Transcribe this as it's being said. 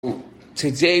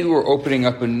today we're opening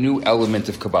up a new element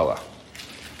of Kabbalah.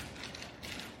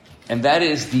 And that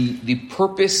is the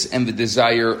purpose and the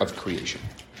desire of creation.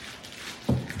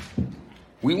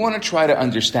 We want to try to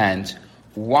understand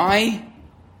why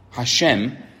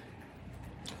Hashem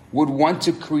would want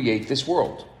to create this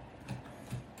world.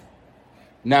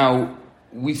 Now,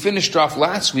 we finished off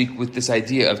last week with this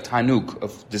idea of tanug,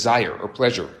 of desire or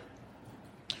pleasure.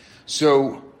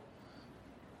 So,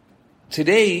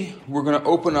 today we're going to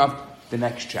open up the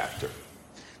next chapter.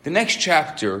 The next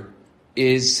chapter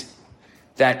is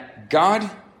that God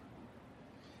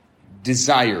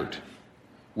desired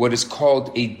what is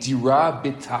called a Dirah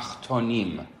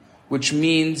Bitachtonim, which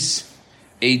means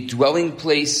a dwelling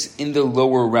place in the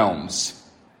lower realms.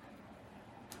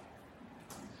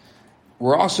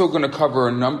 We're also going to cover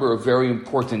a number of very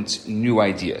important new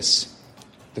ideas.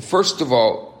 The first of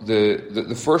all,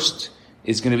 the first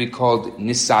is going to be called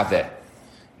Nisaveh.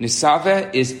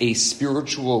 Nisaveh is a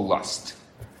spiritual lust.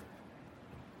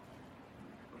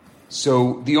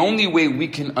 So the only way we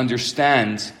can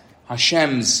understand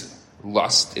Hashem's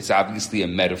lust, it's obviously a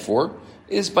metaphor,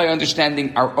 is by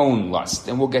understanding our own lust,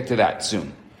 and we'll get to that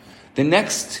soon. The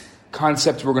next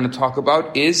concept we're going to talk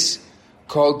about is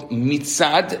called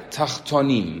Mitzad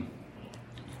Tachtonim.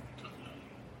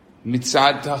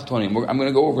 Mitzad Tachtonim. I'm going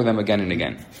to go over them again and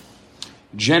again.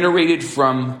 Generated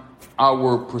from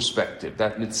our perspective.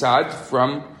 That Mitzad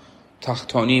from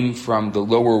Tachtonim, from the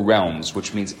lower realms,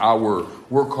 which means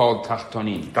we're called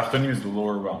Tachtonim. Tachtonim is the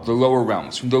lower realms. The lower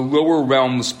realms. From the lower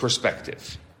realms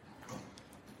perspective.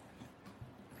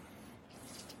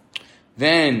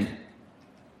 Then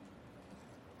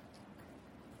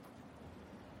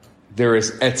there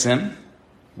is Etzem.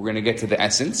 We're going to get to the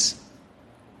essence.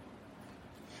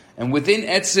 And within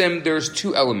Etzem, there's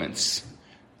two elements.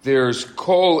 There's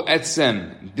Kol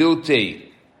Etzem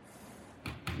Bilte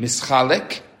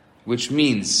Mischalek, which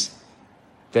means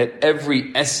that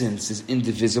every essence is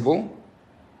indivisible.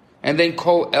 And then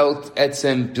Kol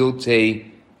Etzem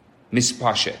Bilte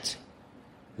Mispashet,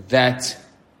 that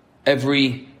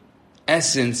every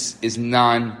essence is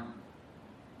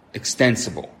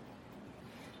non-extensible.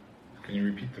 Can you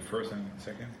repeat the first and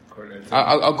second?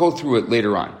 I'll go through it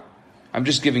later on. I'm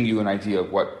just giving you an idea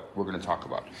of what we're going to talk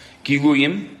about.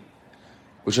 Giluyim,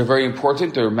 which are very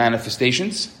important, they're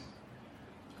manifestations.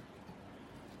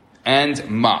 And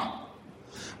Ma.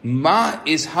 Ma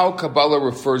is how Kabbalah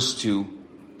refers to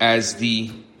as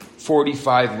the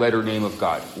 45-letter name of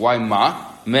God. Why Ma?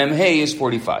 Mem Hey is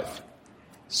 45.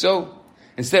 So,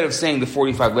 instead of saying the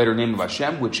 45-letter name of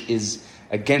Hashem, which is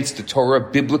against the Torah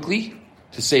biblically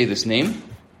to say this name,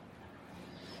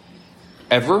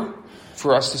 ever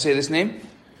for us to say this name,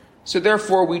 so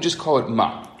therefore we just call it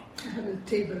Ma. The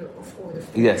table of order.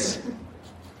 Yes.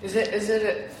 Is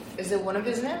it one of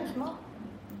his names, Ma?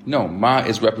 No, Ma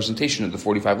is representation of the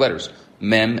 45 letters.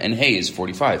 Mem and Hey is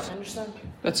 45. I understand.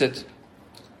 That's it.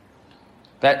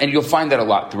 That, and you'll find that a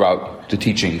lot throughout the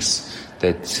teachings.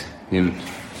 That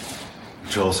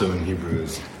Which also in Hebrew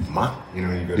is Ma. You know,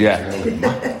 when you go to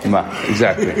yeah, Ma,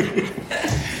 exactly.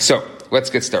 So let's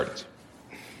get started.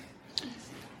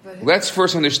 Let's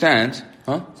first understand.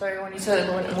 Huh? Sorry, when you said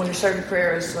when you started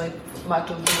prayer, it's like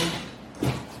Matul.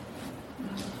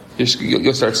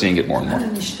 You'll start seeing it more and more.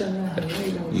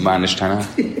 Manishtana.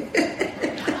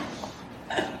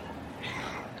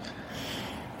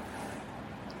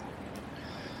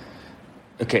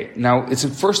 Okay, now it's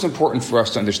first important for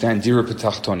us to understand Dirah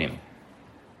Bitachtonim,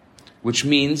 which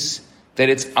means that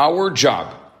it's our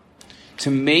job to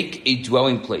make a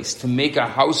dwelling place, to make a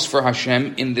house for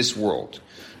Hashem in this world.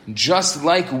 Just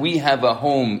like we have a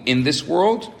home in this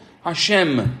world,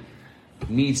 Hashem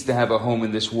needs to have a home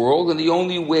in this world, and the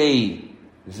only way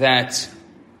that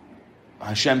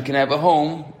Hashem can have a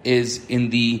home is in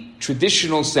the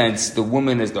traditional sense, the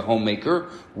woman is the homemaker.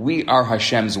 We are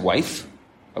Hashem's wife,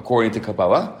 according to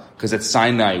Kabbalah, because at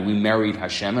Sinai we married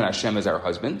Hashem, and Hashem is our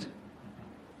husband.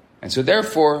 And so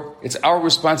therefore, it's our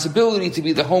responsibility to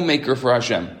be the homemaker for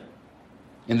Hashem,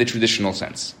 in the traditional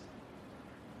sense.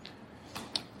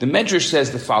 The Medrash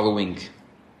says the following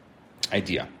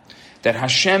idea, that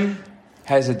Hashem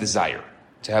has a desire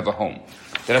to have a home.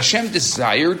 That Hashem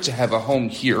desired to have a home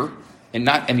here and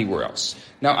not anywhere else.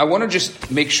 Now, I want to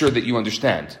just make sure that you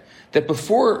understand that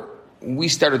before we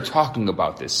started talking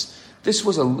about this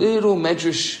was a little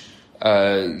Medrash,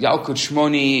 Yalkut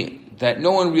Shmoni, that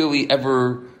no one really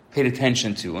ever paid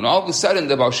attention to. And all of a sudden,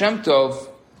 the Baal Shem Tov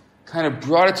kind of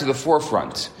brought it to the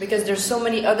forefront. Because there's so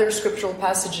many other scriptural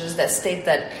passages that state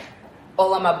that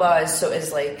Olam Haba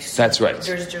is like... That's right.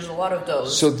 There's a lot of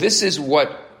those. So this is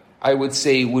what I would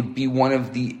say would be one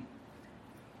of the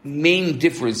main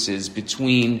differences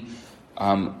between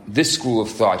this school of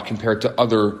thought compared to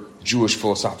other Jewish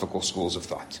philosophical schools of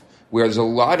thought, where there's a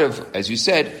lot of, as you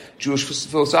said, Jewish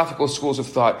philosophical schools of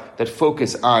thought that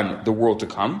focus on the world to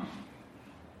come.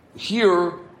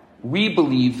 Here, we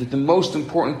believe that the most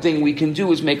important thing we can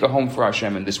do is make a home for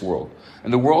Hashem in this world.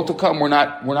 And the world to come, we're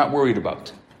not worried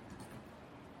about.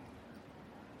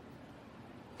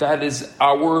 That is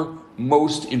our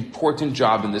most important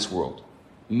job in this world.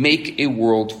 Make a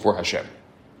world for Hashem.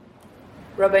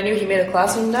 Rabbi, I knew he made a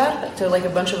class on that to like a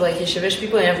bunch of like yeshivish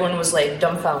people, and everyone was like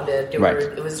dumbfounded.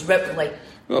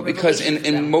 Well, because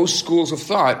in most schools of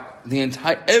thought,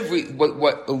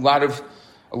 what a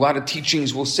lot of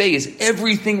teachings will say is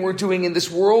everything we're doing in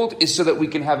this world is so that we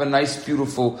can have a nice,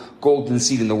 beautiful golden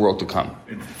seed in the world to come.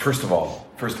 First of all,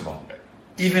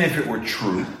 even if it were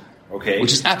true, okay,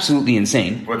 which is absolutely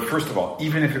insane. But first of all,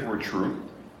 even if it were true,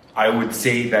 I would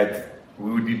say that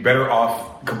we would be better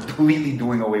off completely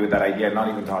doing away with that idea and not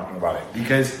even talking about it.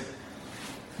 Because,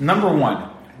 number one,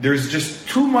 there's just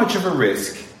too much of a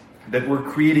risk that we're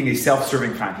creating a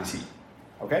self-serving fantasy.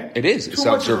 Okay? It is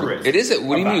self-serving. It is.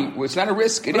 What do you mean? It's not a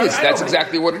risk. It is. That's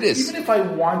exactly what it is. Even if I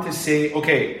want to say,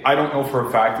 okay, I don't know for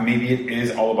a fact, maybe it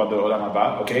is all about the Olam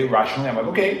Haba, okay, rationally, I'm like,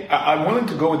 okay, I'm willing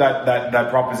to go with that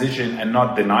proposition and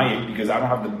not deny it because I don't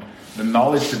have the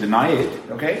knowledge to deny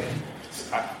it, okay?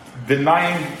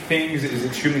 Denying things is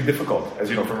extremely difficult, as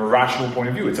you know, from a rational point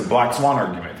of view. It's a black swan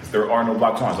argument. There are no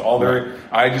black swans.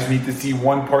 I just need to see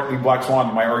one partly black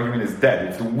swan. My argument is dead.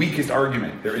 It's the weakest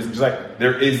argument. There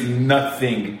is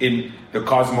nothing in the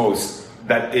cosmos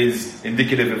that is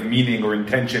indicative of meaning or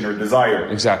intention or desire.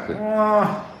 Exactly.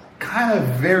 Kind of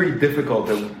very difficult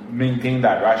to maintain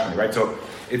that rationally, right? So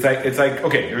it's like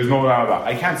okay, there is no doubt about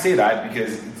it. I can't say that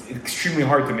because it's extremely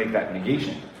hard to make that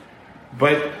negation.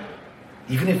 But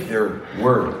even if there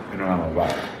were an Olam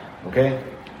Haba, okay,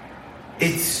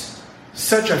 it's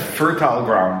such a fertile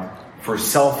ground for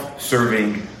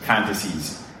self-serving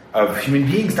fantasies of human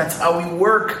beings. That's how we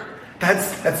work.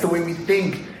 That's the way we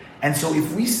think. And so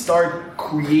if we start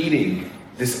creating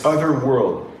this other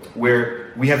world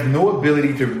where we have no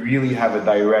ability to really have a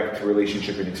direct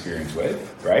relationship and experience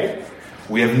with, right?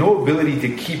 We have no ability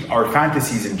to keep our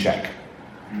fantasies in check.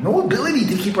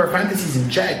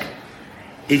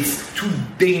 It's too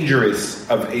dangerous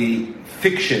of a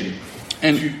fiction.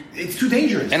 And it's too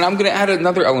dangerous. And I'm going to add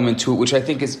another element to it, which I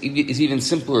think is even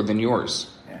simpler than yours.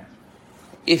 Yeah.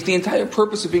 If the entire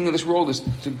purpose of being in this world is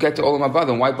to get to Olam Haba,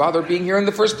 then why bother being here in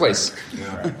the first place?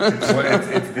 Yeah.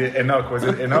 It's the Enoch. Was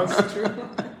it Enoch? True?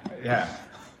 Yeah.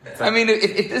 I mean,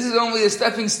 if this is only a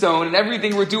stepping stone and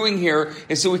everything we're doing here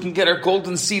is so we can get our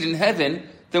golden seed in heaven,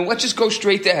 then let's just go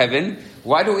straight to heaven.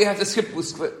 Why do we have to skip,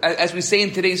 as we say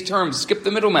in today's terms, skip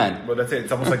the middleman? Well, that's it.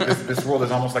 It's almost like this world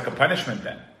is almost like a punishment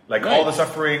then. Like right. All the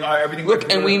suffering, everything.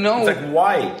 Look, and we know. It's like,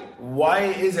 why? Why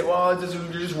is it? Well,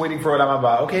 you're just waiting for Olam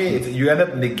Haba. Okay, you end up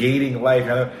negating life.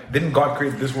 Didn't God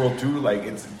create this world too? Like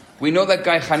it's. We know that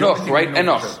guy Hanoch, right?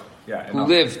 Enoch. Sure. Yeah, who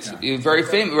lived, very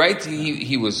famous, right?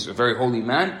 He was a very holy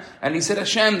man. And he said,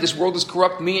 Hashem, this world is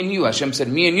corrupt, me and you. Hashem said,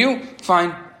 me and you?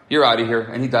 Fine, you're out of here.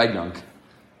 And he died young.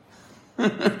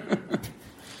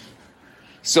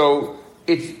 So,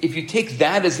 if you take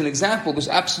that as an example, there's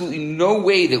absolutely no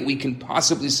way that we can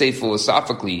possibly say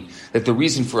philosophically that the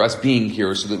reason for us being here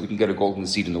is so that we can get a golden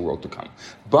seed in the world to come.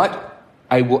 But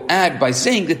I will add by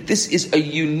saying that this is a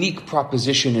unique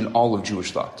proposition in all of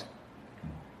Jewish thought.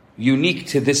 Unique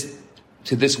to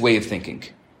this way of thinking.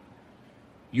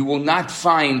 You will not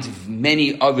find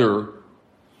many other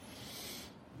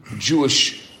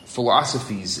Jewish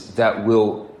philosophies that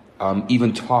will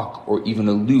even talk or even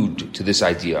allude to this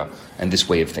idea and this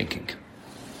way of thinking.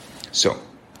 So,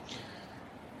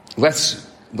 let's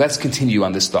continue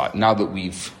on this thought now that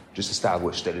we've just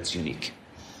established that it's unique.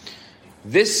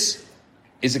 This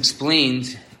is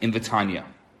explained in the Tanya,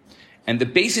 and the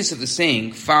basis of the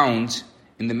saying found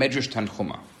in the Medrash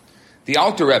Tanchuma. The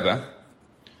Alter Rebbe,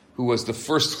 who was the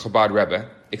first Chabad Rebbe,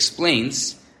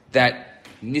 explains that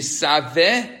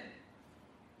Nisaveh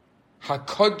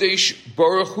HaKadosh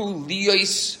Baruch Hu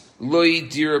Liyos Loi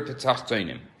Dirah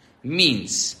Bitachtonim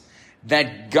means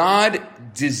that God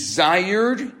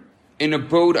desired an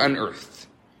abode on earth.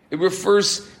 It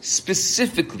refers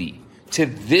specifically to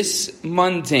this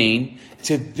mundane,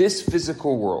 to this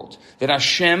physical world, that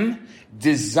Hashem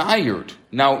desired.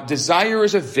 Now, desire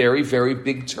is a very, very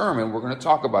big term, and we're going to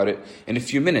talk about it in a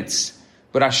few minutes.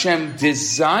 But Hashem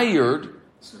desired,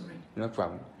 no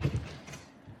problem,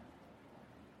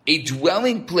 a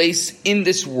dwelling place in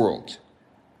this world.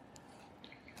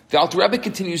 The Alter Rebbe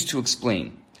continues to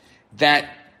explain that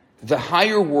the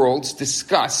higher worlds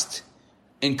discussed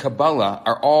in Kabbalah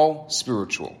are all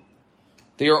spiritual.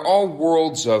 They are all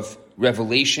worlds of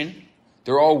revelation.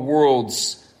 They're all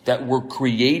worlds that were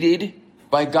created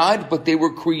by God, but they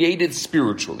were created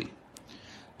spiritually.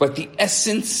 But the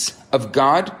essence of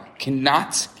God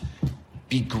cannot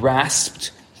be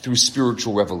grasped through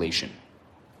spiritual revelation.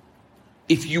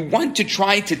 If you want to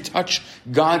try to touch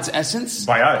God's essence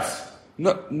by us,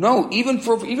 no, even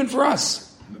for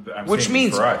us, which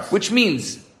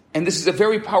means, and this is a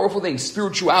very powerful thing,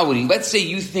 spirituality. Let's say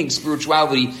you think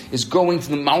spirituality is going to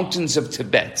the mountains of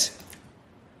Tibet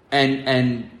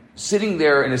and sitting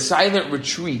there in a silent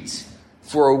retreat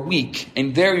for a week,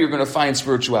 and there you're going to find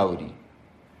spirituality.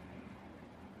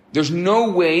 There's no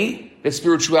way that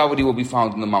spirituality will be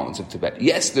found in the mountains of Tibet.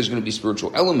 Yes, there's going to be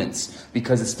spiritual elements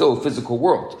because it's still a physical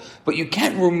world. But you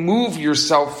can't remove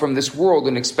yourself from this world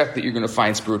and expect that you're going to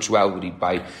find spirituality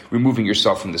by removing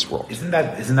yourself from this world. Isn't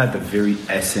that the very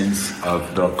essence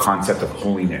of the concept of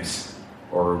holiness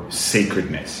or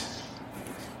sacredness?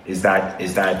 Is that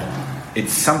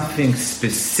it's something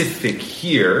specific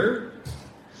here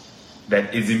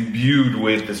that is imbued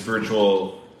with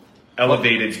the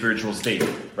elevated spiritual state,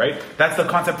 right? That's the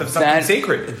concept of something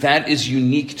sacred. That is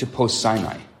unique to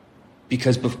post-Sinai.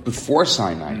 Because before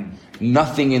Sinai,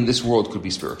 nothing in this world could be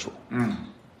spiritual.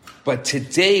 But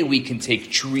today we can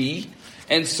take tree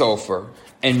and sulfur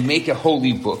and make a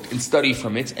holy book and study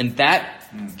from it, and that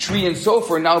tree and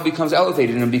sulfur now becomes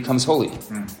elevated and becomes holy.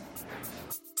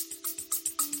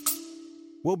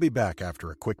 We'll be back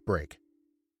after a quick break.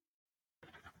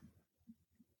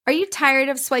 Are you tired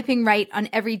of swiping right on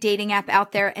every dating app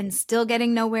out there and still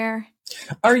getting nowhere?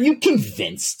 Are you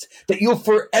convinced that you'll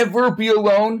forever be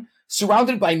alone,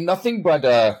 surrounded by nothing but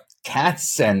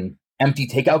cats and empty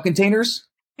takeout containers?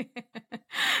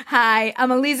 Hi,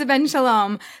 I'm Eliza Ben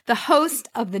Shalom, the host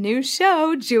of the new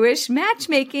show, Jewish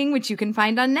Matchmaking, which you can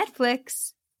find on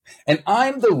Netflix. And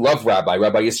I'm the love rabbi,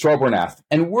 Rabbi Yisrael Bernath,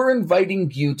 and we're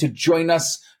inviting you to join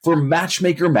us for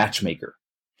Matchmaker.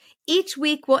 Each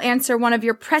week, we'll answer one of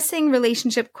your pressing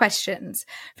relationship questions,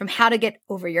 from how to get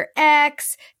over your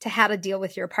ex to how to deal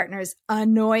with your partner's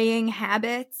annoying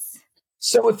habits.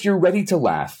 So if you're ready to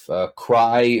laugh,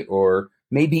 cry, or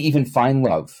maybe even find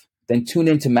love, then tune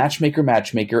in to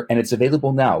Matchmaker, and it's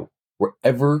available now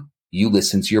wherever you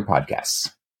listen to your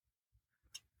podcasts.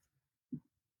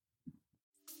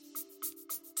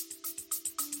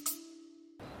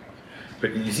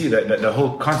 But you see that the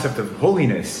whole concept of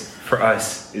holiness for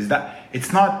us is that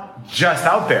it's not just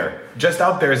out there. Just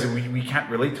out there is we can't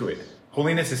relate to it.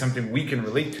 Holiness is something we can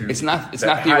relate to. It's not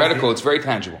theoretical. It's very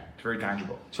tangible. It's very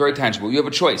tangible. It's very tangible. You have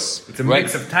a choice. It's a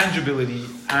mix of tangibility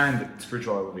and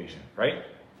spiritual elevation, right?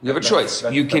 You have a choice.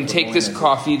 You can take this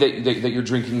coffee that you're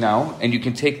drinking now, and you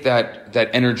can take that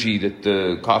energy that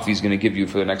the coffee is going to give you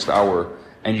for the next hour,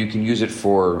 and you can use it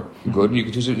for good, and you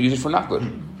can use it for not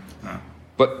good.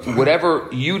 But whatever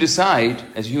you decide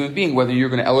as a human being, whether you're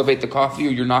going to elevate the coffee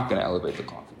or you're not going to elevate the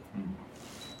coffee.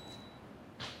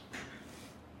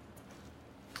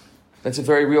 That's a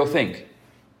very real thing.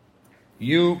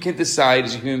 You can decide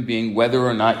as a human being whether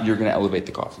or not you're going to elevate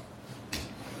the coffee.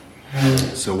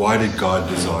 So why did God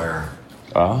desire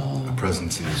a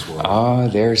presence in this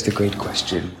world? There's the great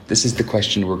question. This is the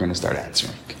question we're going to start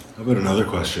answering. How about another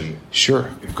question?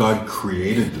 Sure. If God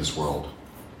created this world,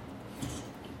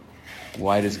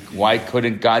 why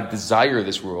couldn't God desire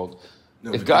this world?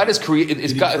 No, if God has created,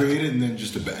 did He create it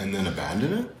and then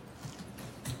abandon it?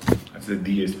 That's the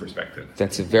deist perspective.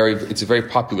 It's a very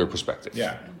popular perspective.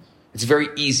 Yeah, it's very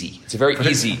easy. It's very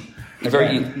easy.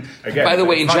 Again, by the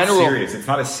way, in general, it's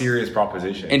not a serious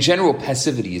proposition. In general,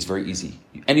 passivity is very easy.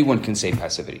 Anyone can say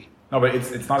passivity. No, but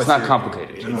it's not. It's not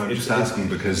complicated. No, I'm just asking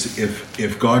because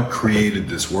if God created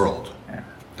this world,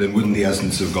 then wouldn't the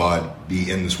essence of God be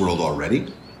in this world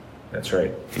already? That's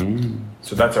right.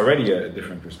 So that's already a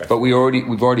different perspective. But we've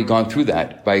already gone through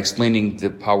that by explaining the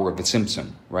power of the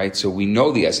Tzimtzum, right? So we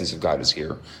know the essence of God is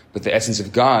here, but the essence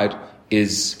of God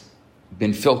is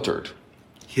been filtered,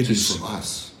 hidden from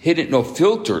us.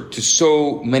 Filtered to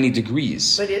so many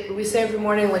degrees. But we say every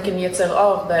morning, like in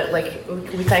Yitzhak, that like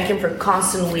we thank Him for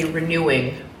constantly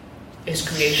renewing His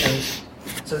creation.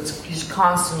 So He's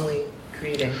constantly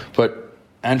creating. But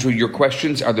Andrew, your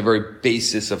questions are the very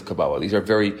basis of Kabbalah. These are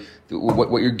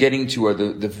what you're getting to are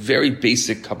the very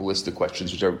basic Kabbalistic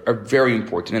questions, which are very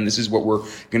important. And this is what we're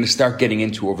going to start getting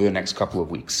into over the next couple of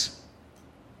weeks.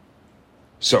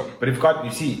 So, but if God,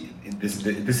 you see, this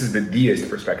is the deist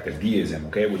perspective, deism,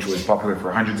 okay, which was popular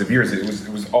for hundreds of years. It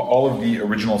was all of the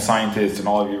original scientists and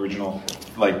all of the original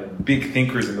big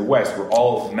thinkers in the West were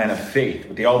all men of faith,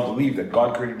 but they all believed that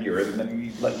God created the earth, and then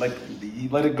he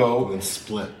let it go. And then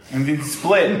split. And then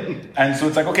split. And so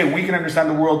it's like, okay, we can understand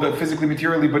the world physically,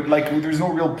 materially, but like there's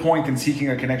no real point in seeking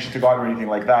a connection to God or anything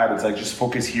like that. It's like just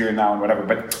focus here and now and whatever.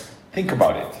 But think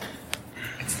about it.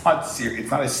 It's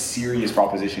not a serious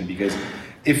proposition, because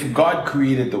if God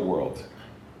created the world,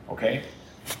 okay,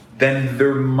 then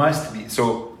there must be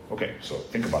so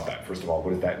think about that. First of all,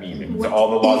 what does that mean? It's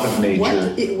all the laws of nature.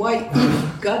 Why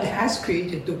if God has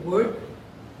created the world,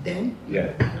 then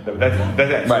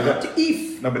that's right.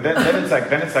 If no, but then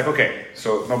it's like okay,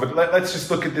 so no, but let's just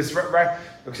look at this right.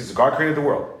 Okay, so God created the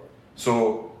world,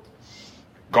 so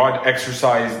God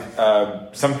exercised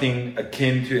something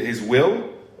akin to His will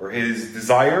or His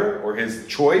desire or His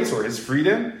choice or His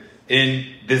freedom in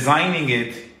designing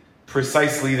it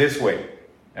precisely this way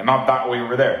and not that way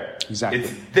over there. Exactly.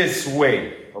 It's this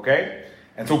way, okay?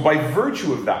 And so by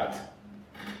virtue of that,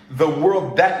 the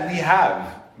world that we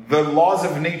have, the laws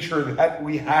of nature that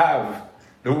we have,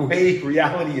 the way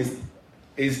reality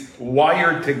is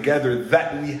wired together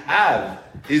that we have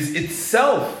is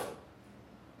itself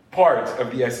part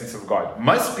of the essence of God.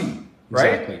 Must be,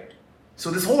 right? Exactly. So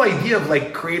this whole idea of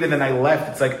like created and I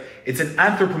left, it's an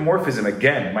anthropomorphism.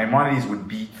 Again, Maimonides would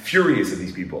be furious at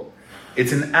these people.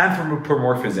 It's an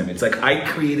anthropomorphism. It's like I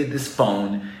created this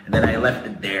phone and then I left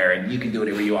it there and you can do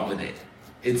whatever you want with it.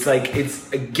 It's like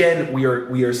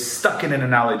we are stuck in an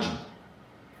analogy.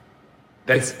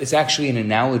 It's actually an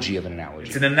analogy of an analogy.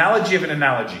 It's an analogy of an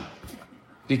analogy.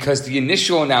 Because the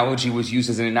initial analogy was used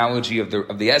as an analogy of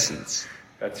the essence.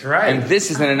 That's right. And this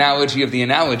is an analogy of the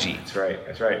analogy.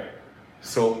 That's right.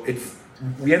 So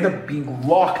we end up being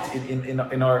locked in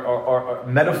our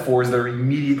metaphors that are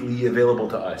immediately available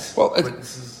to us. Well,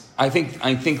 I think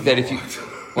that if you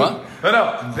what?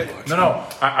 No.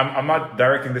 I'm not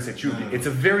directing this at you. It's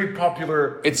a very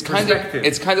popular. It's kind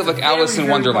of like Alice in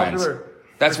Wonderland.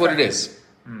 That's what it is.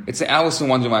 It's an Alice in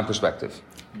Wonderland perspective.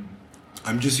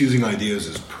 I'm just using ideas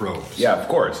as probes. Yeah, of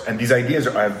course. And these ideas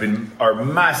are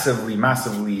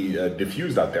massively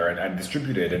diffused out there and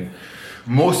distributed. And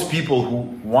most people who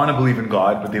want to believe in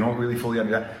God, but they don't really fully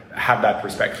understand, have that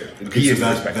perspective. Okay, so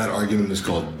that argument is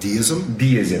called deism?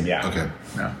 Deism, yeah. Okay.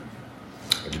 Yeah.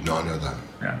 I did not know that.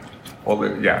 Yeah.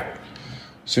 Well, yeah.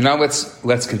 So now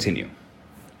let's continue.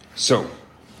 So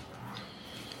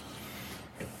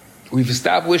we've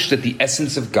established that the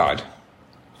essence of God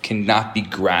cannot be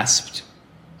grasped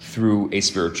through a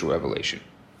spiritual revelation.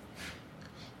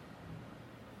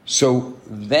 So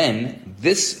then,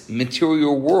 this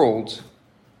material world,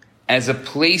 as a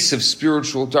place of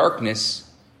spiritual darkness,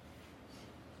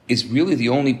 is really the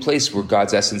only place where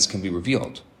God's essence can be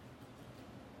revealed.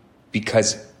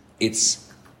 Because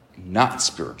it's not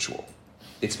spiritual,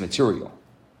 it's material.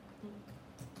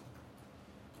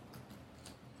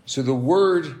 So the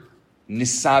word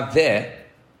nisaveh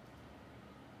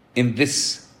in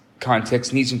this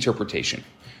context needs interpretation.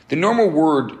 The normal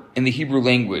word in the Hebrew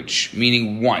language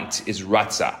meaning want is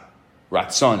ratzah,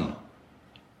 ratzon.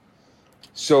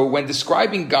 So when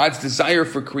describing God's desire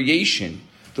for creation,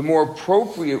 the more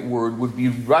appropriate word would be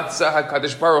ratzah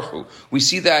HaKadosh Baruch Hu. We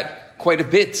see that quite a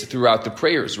bit throughout the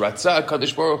prayers, ratzah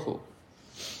HaKadosh Baruch Hu.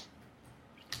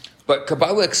 But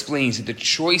Kabbalah explains that the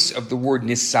choice of the word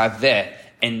nisaveh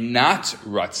and not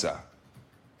ratzah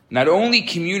not only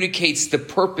communicates the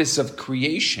purpose of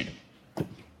creation,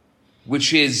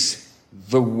 which is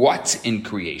the what in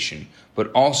creation,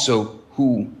 but also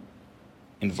who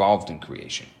involved in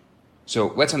creation.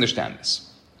 So let's understand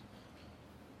this.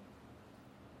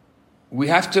 We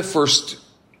have to first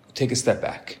take a step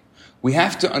back. We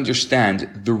have to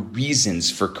understand the reasons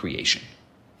for creation.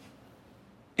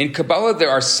 In Kabbalah, there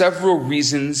are several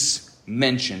reasons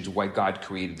mentioned why God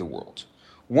created the world.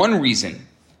 One reason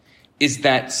is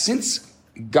that since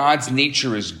God's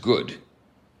nature is good,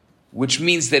 which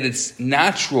means that it's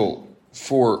natural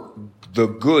for the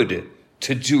good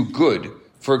to do good.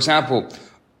 For example,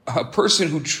 a person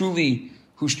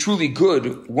who's truly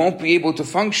good won't be able to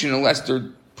function unless they're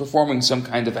performing some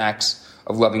kind of acts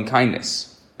of loving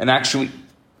kindness. And actually,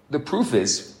 the proof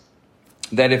is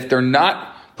that if they're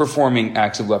not performing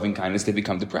acts of loving kindness, they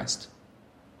become depressed.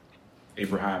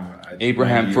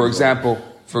 Abraham, for example,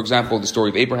 the story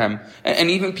of Abraham, and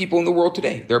even people in the world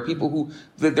today. There are people who,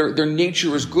 their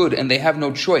nature is good and they have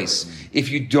no choice. If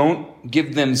you don't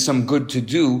give them some good to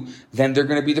do, then they're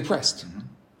going to be depressed.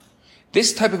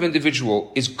 This type of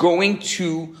individual is going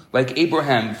to, like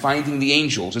Abraham finding the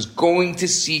angels, is going to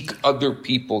seek other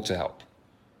people to help.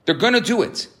 They're going to do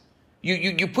it.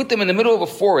 You put them in the middle of a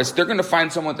forest, they're going to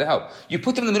find someone to help. You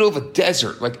put them in the middle of a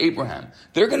desert, like Abraham,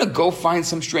 they're going to go find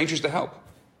some strangers to help.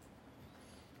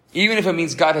 Even if it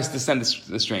means God has to send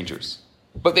the strangers.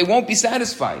 But they won't be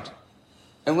satisfied.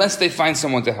 unless they find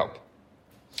someone to help.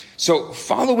 So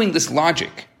following this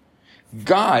logic,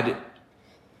 God,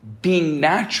 being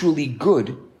naturally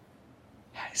good,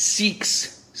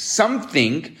 seeks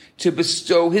something to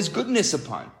bestow his goodness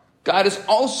upon. God is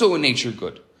also in nature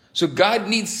good. So God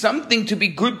needs something to be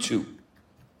good to.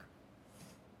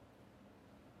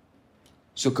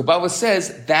 So Kabbalah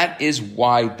says that is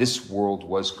why this world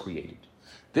was created.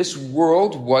 This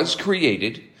world was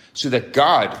created so that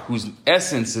God, whose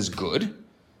essence is good,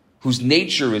 whose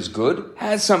nature is good,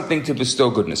 has something to bestow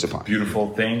goodness upon.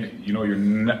 Beautiful thing. You know, you're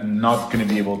not going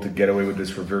to be able to get away with this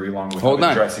for very long without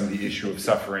addressing the issue of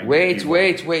suffering. Wait.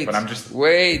 But I'm just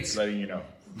letting you know.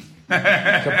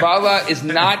 Kabbalah is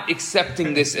not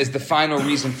accepting this as the final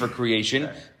reason for creation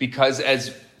because,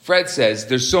 as Fred says,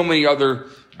 there's so many other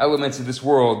elements of this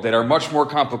world that are much more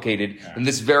complicated than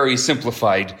this very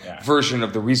simplified version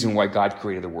of the reason why God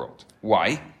created the world.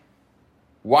 Why?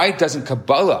 Why doesn't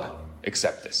Kabbalah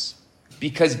accept this?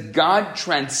 Because God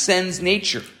transcends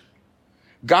nature.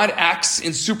 God acts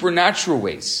in supernatural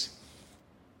ways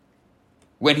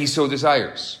when he so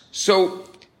desires. So,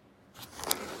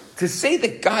 to say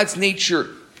that God's nature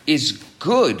is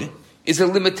good is a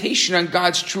limitation on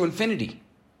God's true infinity.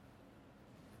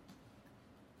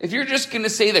 If you're just going to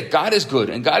say that God is good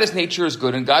and God's nature is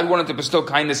good and God wanted to bestow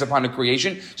kindness upon the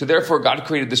creation, so therefore God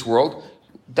created this world,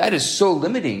 that is so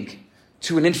limiting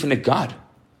to an infinite God.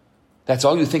 That's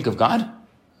all you think of God?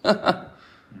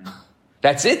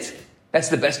 That's it? That's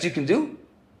the best you can do?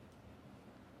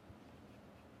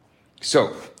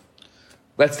 So,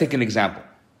 let's take an example.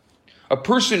 A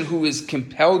person who is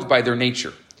compelled by their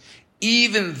nature,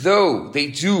 even though they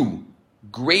do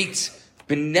great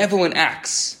benevolent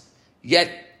acts, yet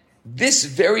this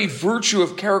very virtue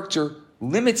of character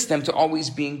limits them to always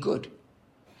being good.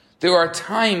 There are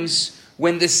times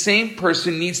when the same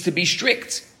person needs to be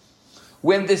strict,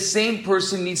 when the same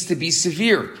person needs to be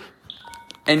severe,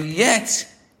 and yet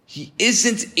he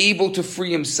isn't able to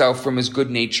free himself from his good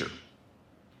nature.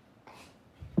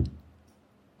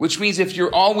 Which means if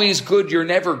you're always good, you're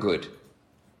never good.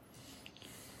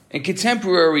 In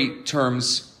contemporary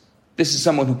terms, this is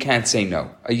someone who can't say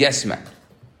no, a yes man.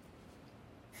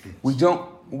 We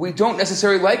don't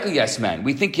necessarily like a yes man.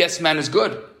 We think yes man is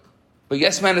good, but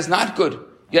yes man is not good.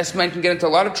 Yes man can get into a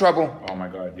lot of trouble. Oh my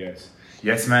God, yes.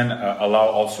 Yes men allow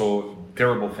also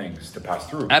terrible things to pass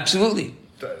through. Absolutely.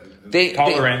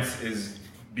 Tolerance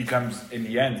becomes in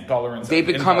the end tolerance. They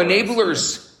become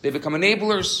enablers. They become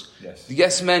enablers. Yes. The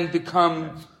yes men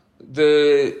become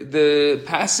the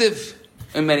passive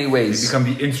in many ways. They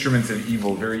become the instruments of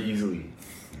evil very easily.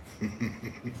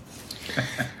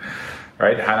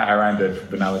 Right? Hannah Arendt, the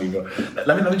banality.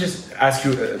 Let me just ask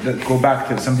you, go back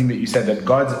to something that you said, that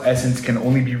God's essence can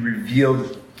only be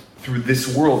revealed through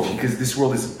this world, because this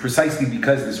world is precisely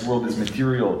because this world is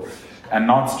material and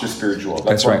not just spiritual.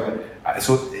 That's right.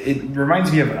 So it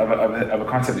reminds me of a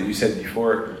concept that you said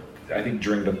before, I think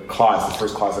during the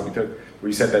first class that we took, where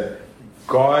you said that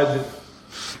God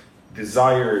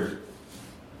desired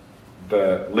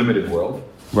the limited world.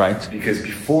 Right. Because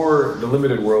before the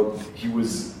limited world, he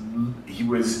was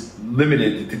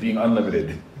limited to being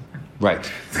unlimited.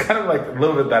 Right. It's kind of like a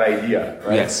little bit that idea,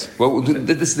 right? Yes. Well,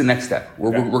 this is the next step.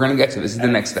 We're going to get to this. This is the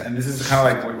next step. And this is kind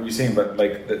of like what you're saying, but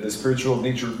like the spiritual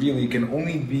nature really can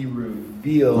only be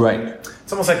revealed. Right.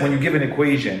 It's almost like when you give an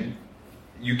equation,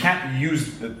 you can't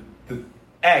use the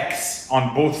x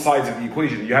on both sides of the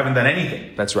equation. You haven't done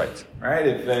anything. That's right. Right?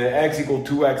 If x equals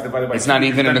 2x divided by 2, it's not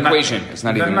even an equation. It's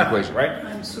not even an equation. Right?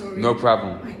 I'm sorry. No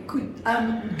problem.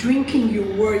 I'm drinking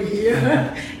your word here,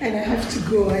 and I have to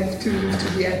go. I have to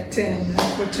be at 10,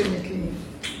 unfortunately.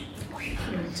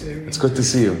 It's good to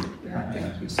see you. Yeah,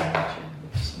 thank you so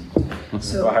much.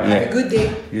 So, Bye. have a good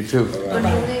day. You too.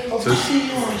 Hope to see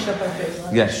you on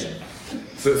Shabbat. Yes.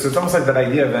 So it's almost like that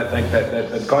idea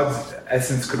that God's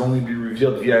essence could only be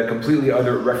revealed via a completely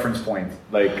other reference point,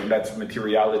 like that's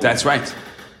materiality. That's right.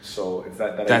 So it's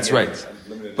that that's idea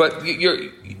right. But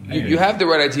you have the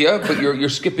right idea, but you're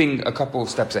skipping a couple of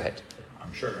steps ahead.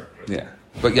 I'm sure. Yeah.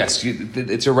 But yes,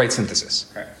 it's a right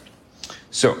synthesis. Okay.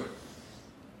 So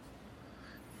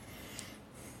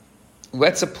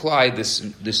let's apply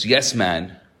this yes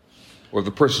man, or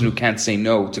the person who can't say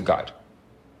no to God,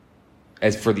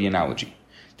 as for the analogy.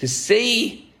 To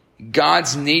say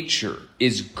God's nature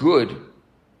is good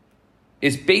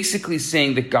is basically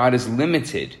saying that God is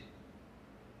limited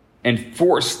and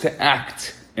forced to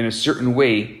act in a certain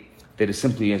way that is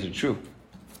simply isn't true.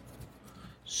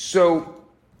 So,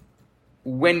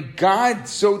 when God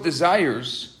so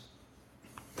desires,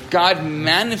 God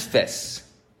manifests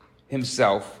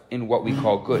himself in what we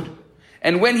call good.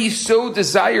 And when he so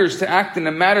desires to act in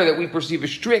a matter that we perceive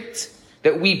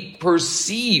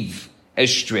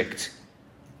as strict,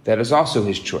 that is also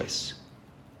his choice.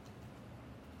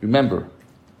 Remember,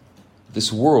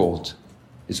 this world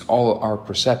is all our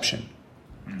perception.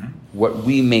 What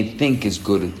we may think is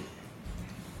good,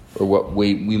 or what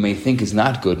we may think is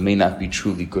not good, may not be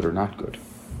truly good or not good.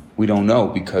 We don't know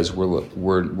because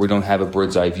we don't have a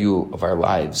bird's eye view of our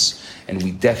lives, and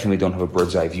we definitely don't have a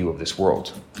bird's eye view of this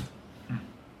world.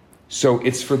 So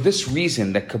it's for this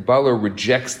reason that Kabbalah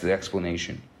rejects the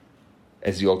explanation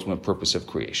as the ultimate purpose of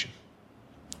creation.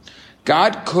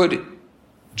 God could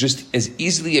just as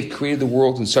easily have created the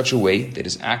world in such a way that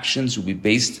his actions would be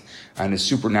based on his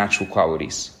supernatural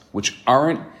qualities, which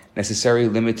aren't necessarily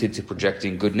limited to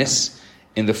projecting goodness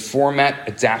in the format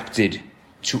adapted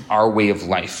to our way of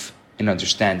life and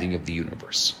understanding of the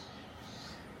universe.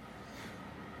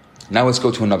 Now let's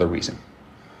go to another reason.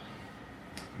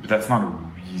 But that's not a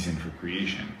reason for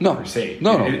creation, per se.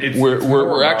 No.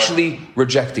 We're actually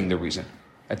rejecting the reason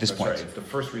at this point. Right. If the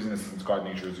first reason is since God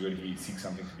nature is good, he seeks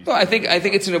something to be. Well, I think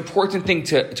it's an important thing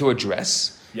to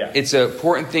address. Yeah. It's an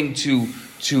important thing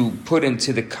to put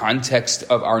into the context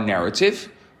of our narrative,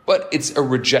 but it's a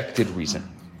rejected reason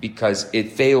because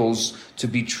it fails to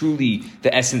be truly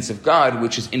the essence of God,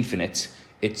 which is infinite.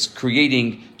 It's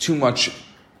creating too much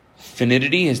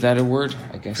finitude. Is that a word?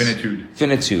 I guess.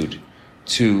 Finitude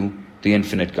to the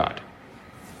infinite God.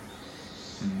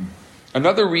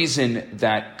 Another reason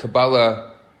that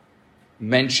Kabbalah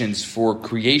mentions for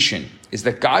creation is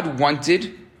that God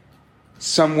wanted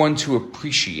someone to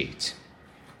appreciate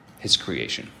his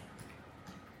creation.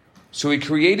 So he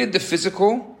created the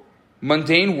physical,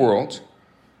 mundane world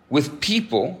with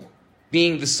people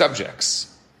being the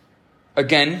subjects.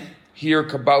 Again, here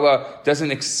Kabbalah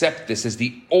doesn't accept this as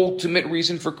the ultimate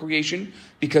reason for creation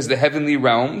because the heavenly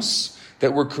realms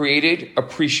that were created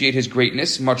appreciate his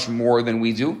greatness much more than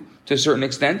we do to a certain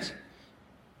extent.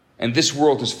 And this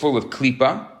world is full of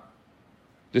klipa.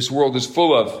 This world is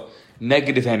full of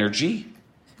negative energy,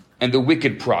 and the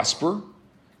wicked prosper.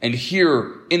 And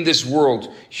here, in this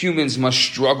world, humans must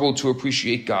struggle to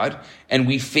appreciate God, and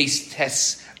we face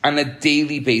tests on a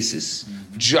daily basis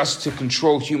just to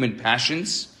control human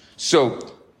passions. So,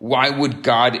 why would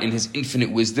God, in his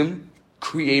infinite wisdom,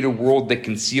 create a world that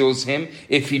conceals him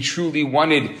if he truly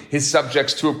wanted his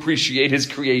subjects to appreciate his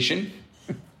creation?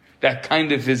 That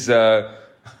kind of is...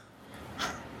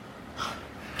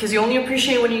 Because you only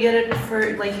appreciate when you get it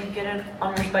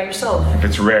by yourself. If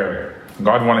it's rare.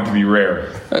 God wanted to be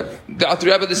rare. The Alter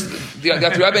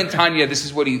Rebbe in Tanya, this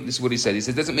is what he said. He says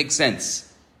it doesn't make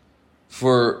sense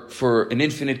for an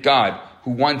infinite God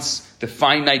who wants the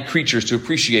finite creatures to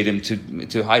appreciate him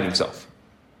to hide himself.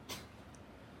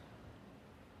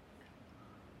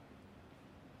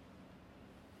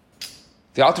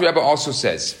 The Alter Rebbe also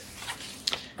says,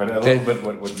 but a little bit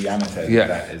what Diana says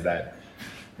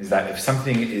is that if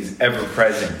something is ever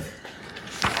present,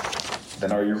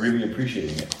 then are you really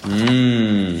appreciating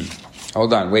it?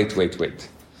 Hold on, wait. But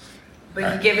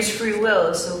he gave us free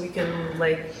will, so we can,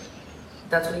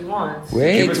 that's what he wants. He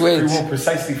gave us free will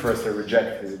precisely for us to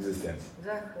reject his existence.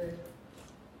 Exactly.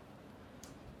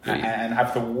 And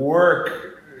have to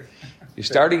work. You're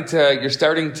starting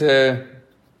to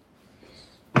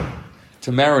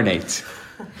marinate.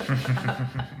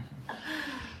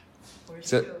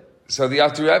 So the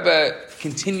Alter Rebbe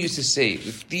continues to say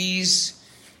that these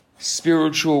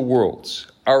spiritual worlds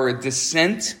are a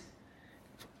descent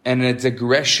and a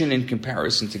digression in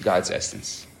comparison to God's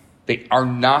essence. They are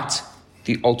not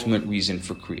the ultimate reason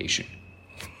for creation.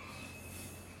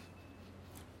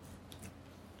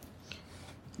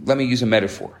 Let me use a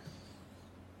metaphor.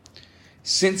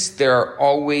 Since there are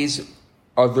always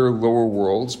other lower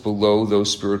worlds below those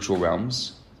spiritual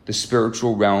realms, the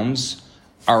spiritual realms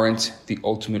aren't the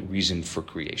ultimate reason for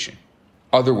creation.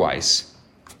 Otherwise,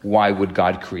 why would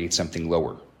God create something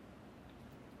lower?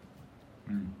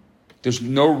 There's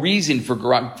no reason for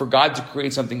God to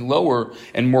create something lower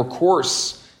and more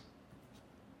coarse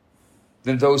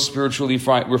than those spiritually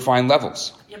refined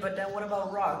levels. Yeah, but then what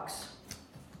about rocks?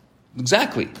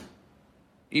 Exactly.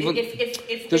 Even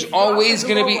if there's always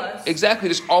going to be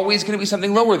there's always going to be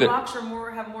something lower there. Rocks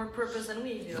have more purpose than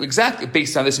we do. Exactly,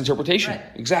 based on this interpretation. Right.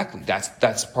 Exactly,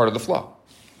 that's part of the flaw.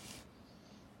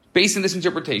 Based on this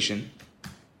interpretation,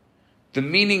 the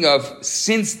meaning of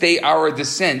since they are a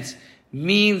descent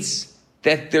means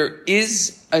that there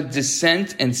is a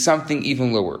descent and something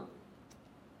even lower.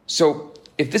 So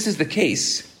if this is the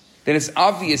case, then it's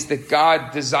obvious that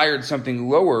God desired something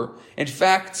lower. In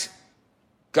fact,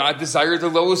 God desired the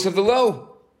lowest of the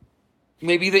low.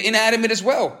 Maybe the inanimate as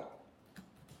well.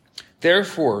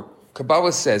 Therefore,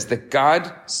 Kabbalah says that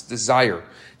God's desire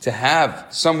to have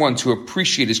someone to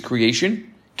appreciate his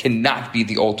creation cannot be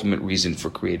the ultimate reason for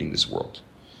creating this world.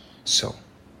 So,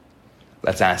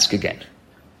 let's ask again.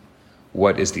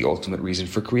 What is the ultimate reason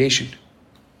for creation?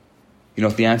 You know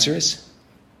what the answer is?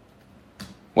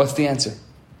 What's the answer?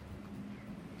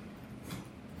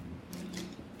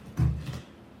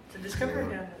 To discover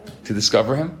him. To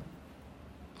discover him?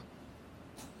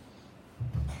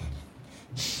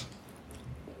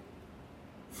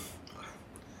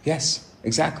 Yes,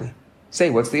 exactly. Say,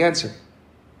 what's the answer?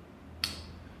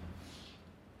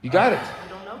 You got it. I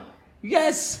don't know.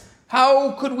 Yes.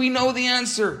 How could we know the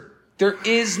answer? There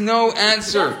is no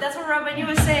answer. That's what Rabbi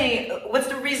was saying. What's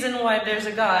the reason why there's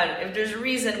a God? If there's a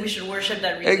reason, we should worship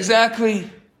that reason. Exactly.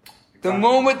 The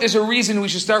moment there's a reason, we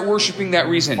should start worshiping that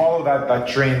reason. Follow that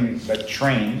train,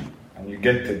 and you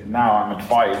get to, now I'm at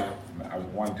 5. I was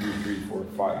 1, 2, 3, 4,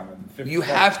 5. I'm at the 5th. You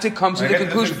have to come to the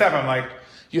conclusion. I'm like,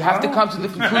 you have to come to the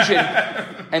conclusion.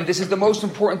 And this is the most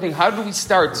important thing. How do we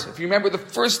start? If you remember, the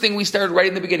first thing we started right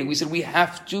in the beginning, we said we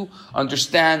have to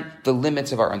understand the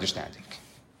limits of our understanding.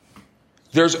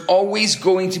 There's always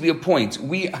going to be a point.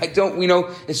 We know,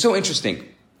 it's so interesting.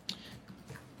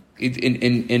 Do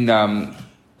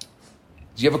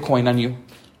you have a coin on you?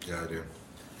 Yeah, I do.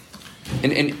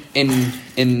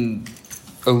 In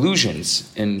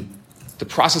illusions, in the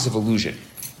process of illusion,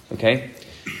 okay?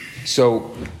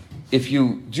 So if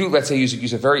you do, let's say,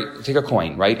 take a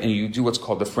coin, right? And you do what's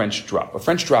called the French drop. A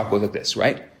French drop goes like this,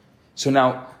 right? So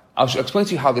now, I'll explain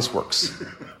to you how this works.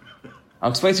 I'll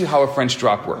explain to you how a French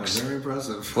drop works. Very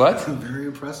impressive. What? Very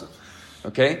impressive.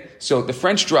 Okay? So the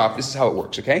French drop, this is how it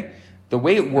works, okay? The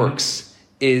way it works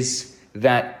is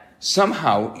that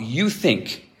somehow you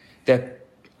think that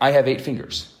I have 8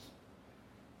 fingers.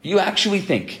 You actually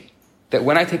think that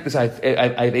when I take this, I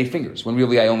have 8 fingers, when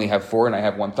really I only have 4 and I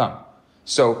have 1 thumb.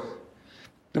 So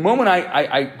the moment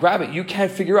I grab it, you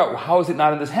can't figure out, how is it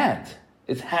not in this hand?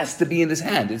 It has to be in this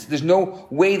hand. There's no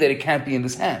way that it can't be in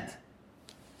this hand.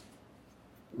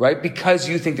 Right? Because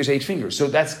you think there's 8 fingers. So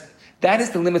that is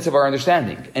the limits of our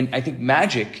understanding. And I think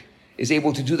magic is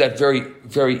able to do that very,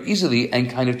 very easily and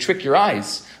kind of trick your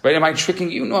eyes. Right? Am I tricking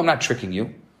you? No, I'm not tricking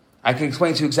you. I can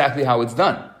explain to you exactly how it's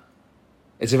done.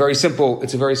 It's a very simple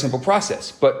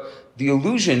process. But the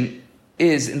illusion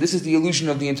is, and this is the illusion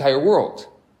of the entire world.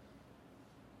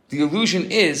 The illusion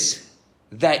is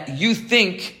that you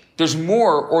think there's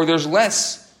more or there's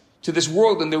less to this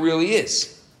world than there really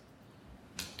is.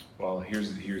 well,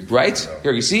 here's the right thing,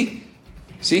 here. You see.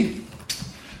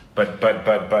 But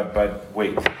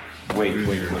wait. I'm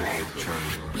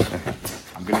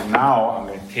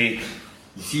gonna take.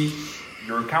 You see,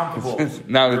 you're accountable.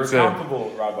 You're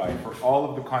accountable, Rabbi, for all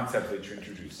of the concepts that you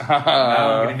introduced. Now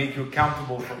I'm going to make you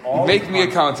accountable for all. Make me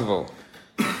accountable,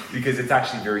 because it's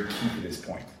actually very key to this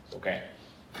point. Okay,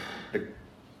 the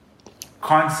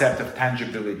concept of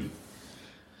tangibility.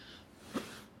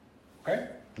 Okay.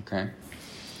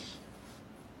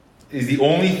 Is the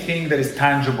only thing that is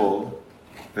tangible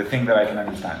the thing that I can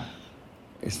understand?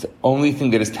 It's the only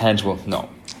thing that is tangible. No.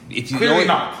 If you Clearly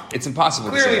know not. It's impossible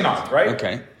to say Clearly that. not, right?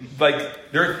 Okay.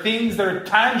 Like, there are things that are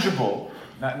tangible,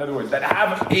 in other words, that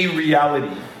have a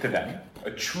reality to them,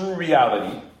 a true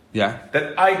reality,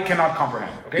 that I cannot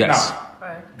comprehend. Okay, yes.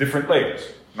 Now, different layers.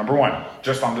 Number one,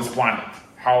 just on this planet,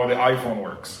 how the iPhone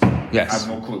works. Yes. I have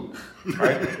no clue.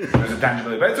 Right? There's a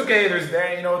tangibility, but it's okay. There's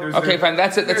okay, fine.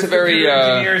 That's a very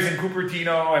engineers in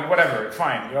Cupertino and whatever. It's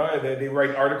fine. You know, they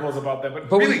write articles about that,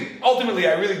 but really, ultimately,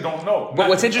 I really don't know. But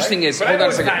what's interesting is, hold on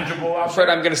a second, Fred.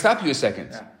 I'm going to stop you a second.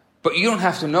 Yeah. But you don't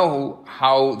have to know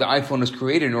how the iPhone is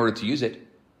created in order to use it.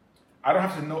 I don't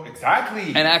have to know exactly.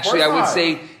 And actually, I would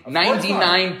say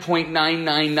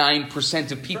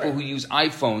 99.999% of people who use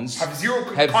iPhones have zero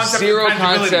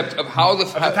concept of how the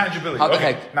tangibility. How the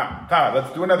okay. heck? Now,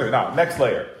 let's do another. Now, next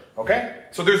layer. Okay?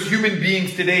 So there's human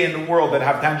beings today in the world that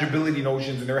have tangibility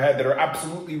notions in their head that are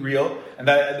absolutely real and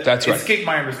that escape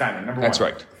my understanding. Number one. That's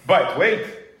right. But wait,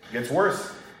 it gets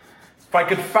worse. If I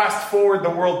could fast forward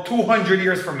the world 200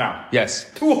 years from now. Yes.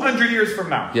 200 years from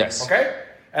now. Yes. Okay?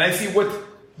 And I see what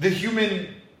the human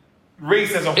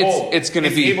race as a whole it's going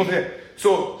to be able to.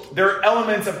 So there are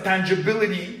elements of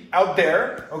tangibility out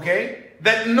there, okay,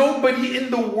 that nobody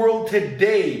in the world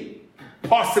today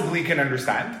possibly can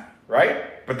understand,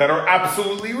 right? But that are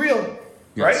absolutely real,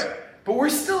 yes. right? But we're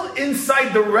still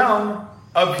inside the realm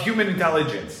of human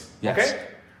intelligence, yes. okay?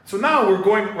 So now we're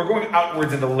going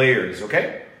outwards in the layers,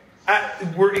 okay?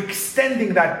 We're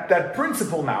extending that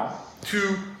principle now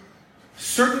to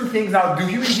certain things. Now, do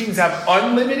human beings have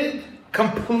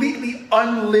completely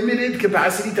unlimited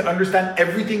capacity to understand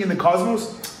everything in the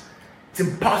cosmos? It's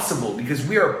impossible because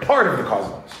we are a part of the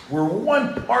cosmos. We're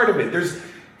one part of it. There's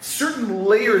certain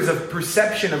layers of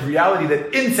perception of reality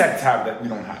that insects have that we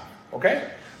don't have. Okay?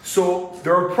 So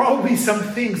there are probably some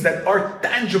things that are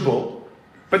tangible,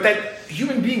 but that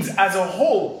human beings as a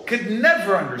whole could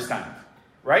never understand.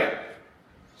 Right?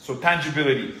 So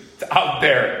tangibility, it's out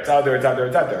there, it's out there, it's out there,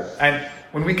 it's out there. And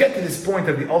when we get to this point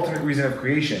of the ultimate reason of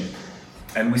creation,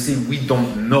 and we say we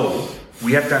don't know,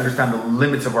 we have to understand the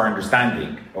limits of our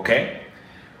understanding, okay?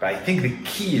 But I think the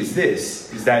key is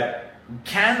this, is that we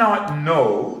cannot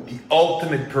know the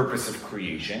ultimate purpose of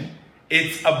creation.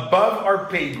 It's above our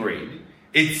pay grade.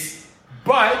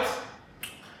 But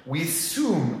we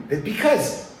assume that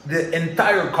because the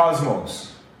entire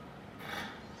cosmos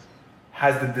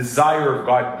has the desire of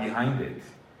God behind it,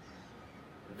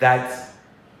 that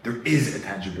there is a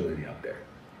tangibility out there.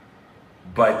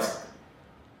 But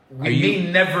we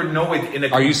may never know it in a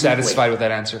Are you complete satisfied way. with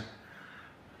that answer?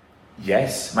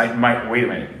 Yes. Wait a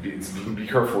minute. Be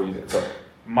careful. So,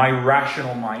 my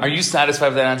rational mind. Are you satisfied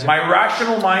with that answer? My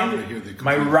rational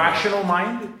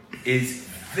mind is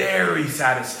very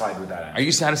satisfied with that answer. Are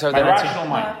you satisfied with My that answer? rational I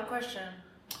mind. have a question.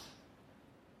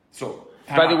 So,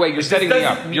 By the way, you're This setting me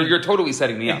doesn't up. mean- You're totally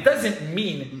setting me It up. doesn't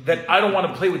mean that I don't want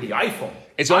to play with the iPhone.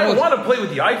 It's I almost- want to play with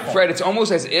the iPhone. Fred, it's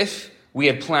almost as if we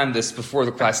had planned this before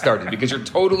the class started because you're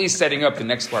totally setting up the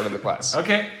next part of the class.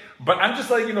 Okay, but I'm just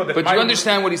letting you know that. But do you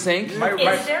understand what he's saying? My,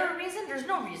 Is there a reason? There's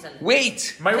no reason.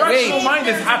 Wait. my rational Wait. mind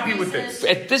is There's happy a with reason. this.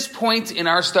 At this point in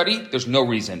our study, there's no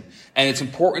reason. And it's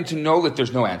important to know that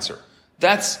there's no answer.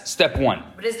 That's step one.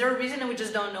 But is there a reason and we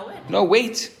just don't know it? No,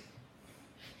 wait.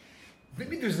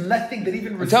 Maybe there's nothing that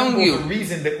even telling resembles you, a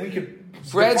reason that we could.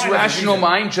 Fred's define as a rational reason.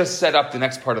 mind just set up the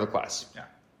next part of the class. Yeah.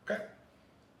 Okay.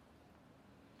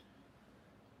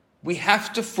 We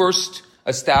have to first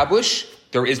establish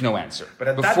there is no answer But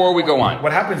at that before we point, go on.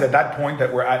 What happens at that point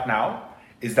that we're at now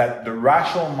is that the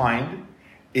rational mind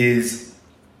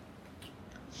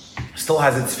still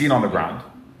has its feet on the ground,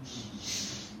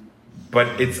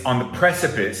 but it's on the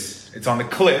precipice. It's on the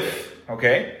cliff.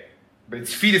 Okay, but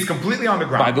its feet is completely on the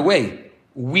ground. By the way,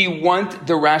 we want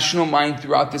the rational mind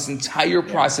throughout this entire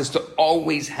process to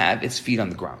always have its feet on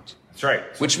the ground. That's right.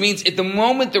 Which means at the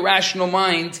moment the rational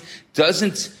mind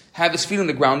doesn't have its feet on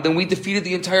the ground, then we defeated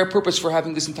the entire purpose for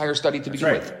having this entire study to That's begin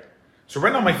right. with. So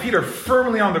right now my feet are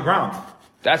firmly on the ground.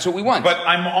 That's what we want. But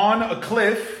I'm on a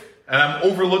cliff and I'm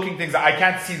overlooking things. I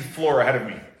can't see the floor ahead of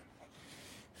me.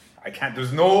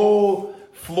 There's no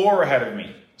floor ahead of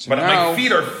me. So but now- my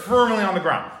feet are firmly on the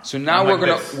ground. So now I'm we're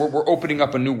like this. we're opening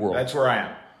up a new world. That's where I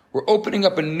am. We're opening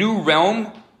up a new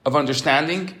realm of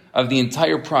understanding of the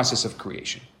entire process of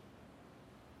creation.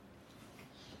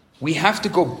 We have to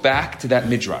go back to that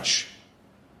midrash,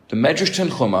 the Medrash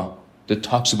Tanchuma that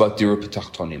talks about Dirah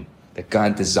Bitachtonim, that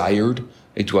God desired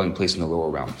a dwelling place in the lower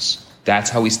realms.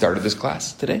 That's how we started this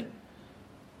class today,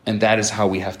 and that is how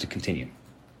we have to continue.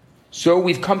 So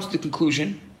we've come to the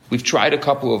conclusion, we've tried a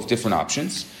couple of different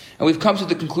options, and we've come to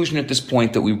the conclusion at this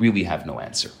point that we really have no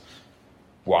answer.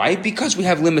 Why? Because we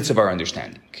have limits of our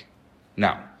understanding.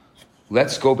 Now,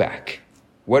 let's go back.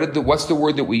 What's the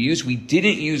word that we use? We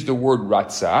didn't use the word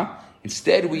ratzah.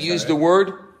 Instead, we used the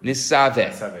word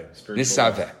nisaveh.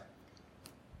 Nisaveh.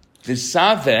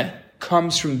 Nisaveh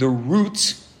comes from the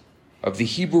root of the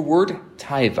Hebrew word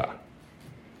taiva.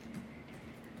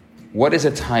 What is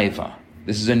a taiva?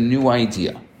 This is a new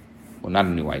idea. Well, not a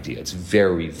new idea. It's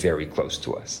very, very close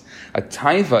to us. A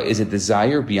taiva is a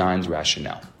desire beyond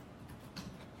rationale.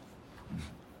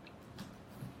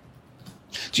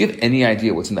 Do you have any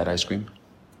idea what's in that ice cream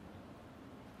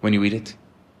when you eat it?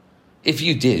 If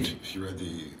you did,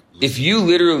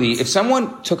 if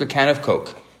someone took a can of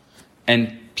Coke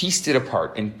and pieced it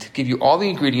apart and give you all the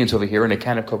ingredients over here and a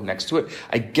can of Coke next to it,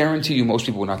 I guarantee you most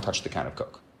people would not touch the can of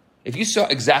Coke. If you saw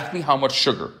exactly how much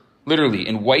sugar, literally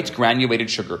in white granulated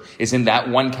sugar, is in that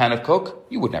one can of Coke,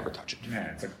 you would never touch it.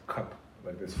 Yeah, it's a cup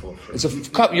like this full of sugar. It's a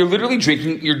cup. You're literally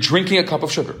drinking a cup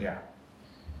of sugar. Yeah.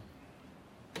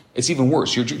 It's even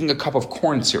worse. You're drinking a cup of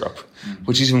corn syrup,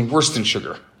 which is even worse than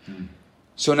sugar.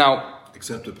 So now,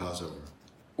 Except at Passover.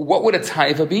 what would a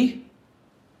taiva be?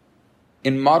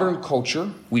 In modern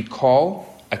culture, we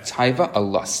call a taiva a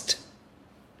lust.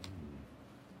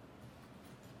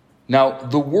 Now,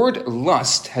 the word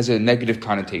lust has a negative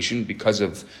connotation because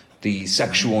of the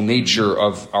sexual nature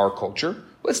of our culture.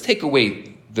 Let's take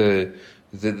away the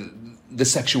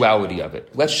sexuality of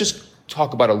it. Let's just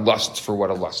talk about a lust for what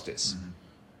a lust is.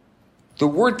 The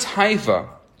word taiva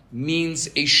means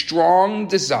a strong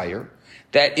desire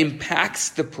that impacts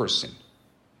the person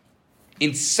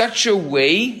in such a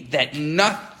way that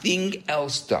nothing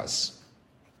else does.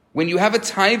 When you have a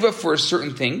taiva for a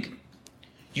certain thing,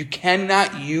 You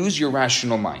cannot use your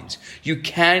rational mind. You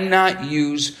cannot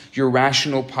use your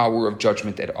rational power of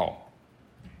judgment at all.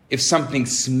 If something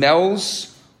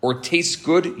smells or tastes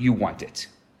good, you want it.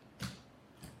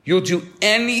 You'll do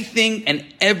anything and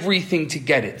everything to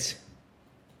get it.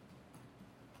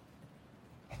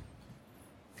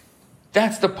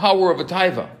 That's the power of a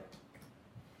taiva.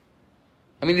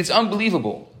 I mean, it's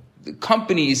unbelievable. The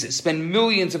companies spend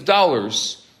millions of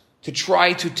dollars to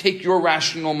try to take your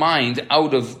rational mind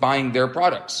out of buying their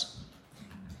products.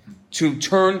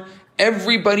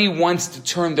 Everybody wants to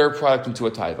turn their product into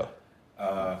a taiva.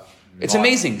 It's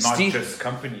amazing. Not just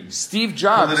companies. Steve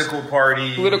Jobs.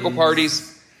 Political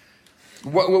parties.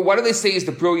 What do they say is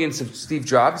the brilliance of Steve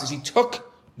Jobs? Is he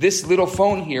took this little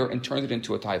phone here and turned it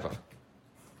into a taiva.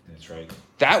 That's right.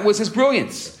 That was his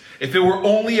brilliance. If it were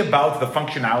only about the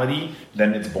functionality,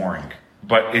 then it's boring.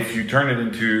 But if you turn it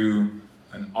into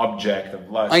an object of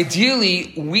lust...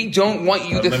 Ideally, we don't want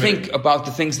you to think about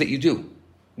the things that you do.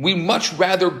 We much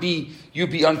rather you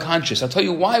be unconscious. I'll tell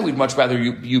you why we'd much rather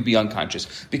you be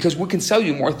unconscious. Because we can sell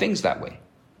you more things that way.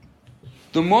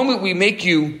 The moment we make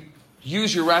you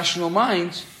use your rational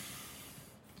mind,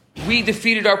 we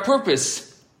defeated our purpose.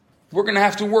 We're going to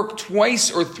have to work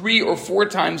twice or 3 or 4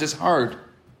 times as hard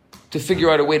to figure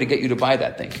out a way to get you to buy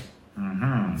that thing.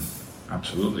 Mm-hmm.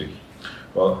 Absolutely.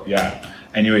 Well, yeah.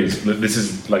 Anyways, this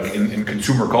is like in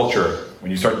consumer culture,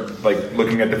 when you start like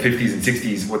looking at the 50s and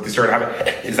 60s, what they started having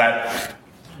is that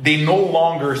they no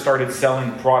longer started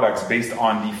selling products based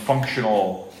on the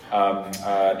functional,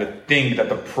 the thing that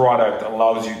the product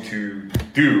allows you to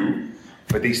do,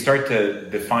 but they start to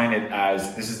define it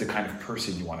as, this is the kind of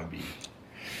person you want to be.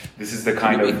 This is the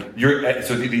kind of,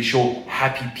 so they show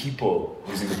happy people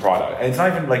using the product. And it's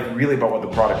not even like really about what the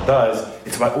product does.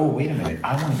 It's about, oh, wait a minute,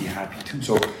 I want to be happy too.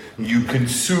 So you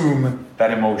consume that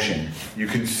emotion. You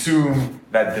consume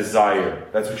that desire.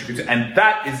 That's what you consume. And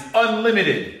that is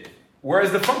unlimited.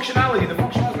 Whereas the functionality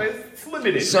it's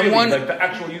limited. Really, like the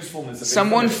actual usefulness of it.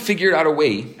 Someone figured out a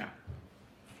way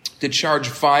to charge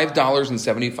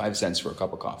 $5.75 for a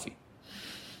cup of coffee.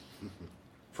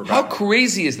 How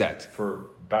crazy is that? For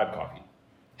bad coffee.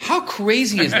 How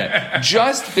crazy is that?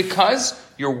 Just because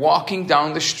you're walking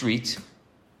down the street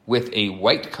with a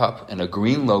white cup and a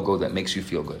green logo that makes you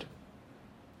feel good.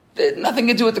 There's nothing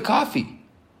to do with the coffee.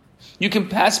 You can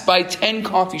pass by 10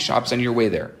 coffee shops on your way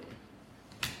there.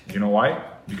 You know why?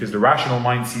 Because the rational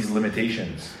mind sees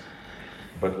limitations,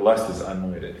 but lust is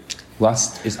unlimited.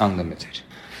 Lust is unlimited.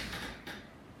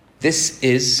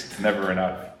 It's never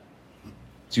enough.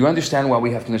 Do you understand why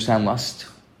we have to understand lust?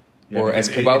 Or as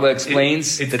Kabbalah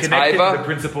explains, it's the connected taiva, to the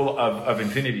principle of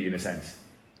infinity in a sense.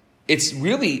 It's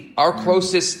really our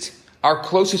closest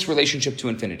relationship to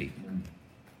infinity.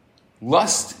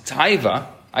 Lust, taiva,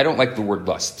 I don't like the word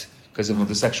lust because of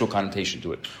the sexual connotation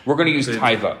to it. We're going to use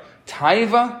taiva.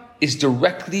 Taiva is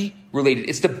directly related.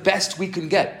 It's the best we can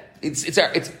get. It's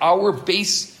our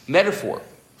base metaphor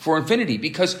for infinity,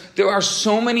 because there are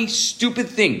so many stupid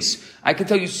things. I can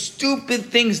tell you stupid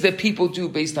things that people do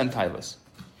based on taivas.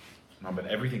 No, but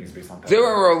everything is based on taiva. There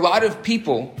are a lot of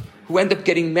people who end up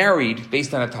getting married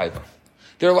based on a taiva.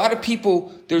 There are a lot of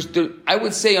people, I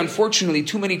would say, unfortunately,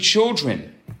 too many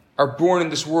children are born in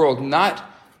this world not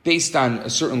based on a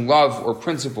certain love or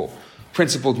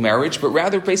principled marriage, but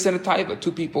rather based on a taiva.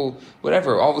 2 people,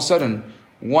 whatever, all of a sudden,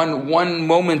 one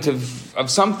moment of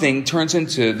something turns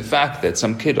into the fact that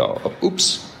some kid,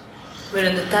 oops. But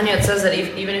in the Tanya it says that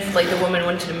even if like the woman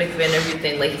went to the mikveh and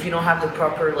everything, like if you don't have the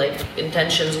proper like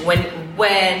intentions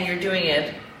when you're doing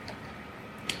it,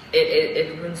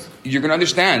 it ruins. You're going to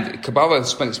understand. Kabbalah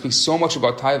speaks so much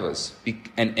about taivas,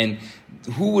 and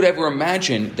who would ever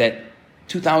imagine that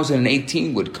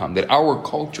 2018 would come, that our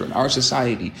culture and our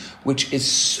society, which is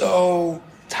so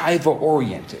taiva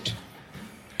oriented,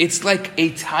 it's like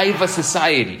a taiva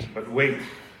society. But wait,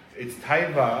 it's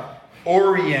taiva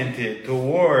oriented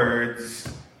towards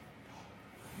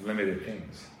limited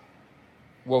things.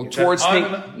 Well, it's towards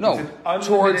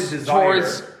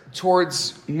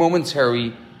towards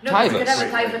momentary taivas. You could have a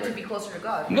taiva to be closer to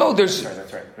God. No, that's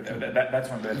right. But that's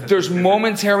one. There's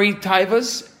momentary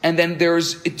taivas, and then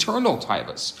there's eternal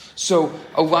taivas. So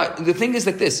the thing is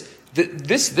like this.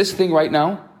 This thing right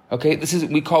now, okay,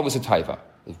 we call this a taiva.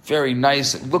 Very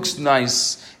nice. It looks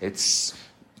nice. It's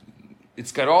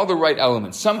got all the right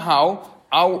elements. Somehow,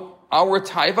 our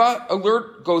taiva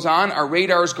alert goes on, our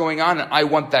radar is going on, and I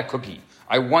want that cookie.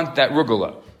 I want that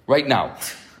rugula right now.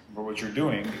 But what you're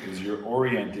doing is you're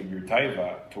orienting your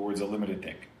taiva towards a limited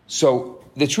thing. So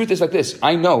the truth is like this.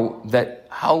 I know that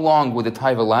how long would the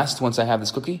taiva last once I have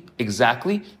this cookie?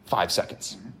 Exactly 5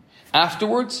 seconds. Mm-hmm.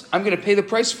 Afterwards, I'm going to pay the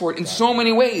price for it in so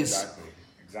many ways.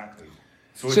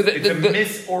 So it's a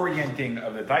misorienting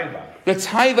of the taiva. The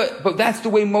taiva, but that's the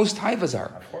way most taivas are.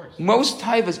 Of course. Most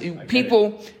taivas,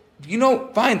 people,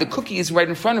 fine, the cookie is right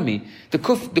in front of me. The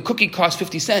cookie costs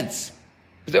 50 cents.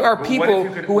 But there are people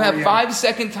who have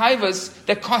 5-second taivas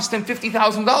that cost them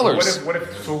 $50,000.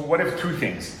 What if two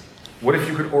things? What if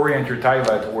you could orient your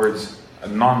taiva towards a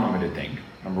non-limited thing,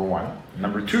 number one.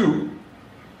 Number two,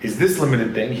 is this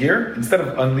limited thing here, instead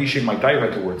of unleashing my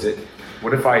taiva towards it,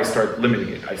 what if I start limiting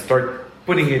it? I start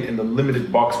putting it in the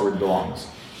limited box where it belongs.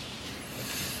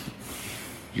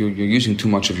 You're using too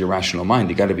much of your rational mind.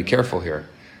 You got to be careful here.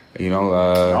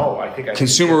 No, I think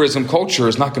consumerism culture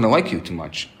is not going to like you too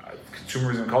much.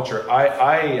 Consumerism culture.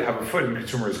 I have a foot in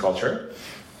consumerist culture,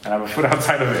 and I have a foot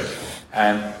outside of it.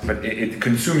 But it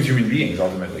consumes human beings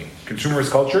ultimately. Consumerist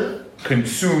culture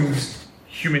consumes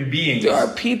human beings. There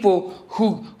are people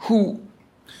who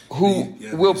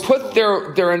will put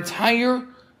their entire.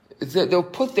 They'll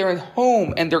put their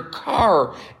home and their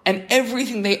car and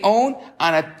everything they own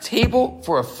on a table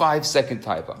for a 5-second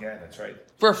taiva. Yeah, that's right.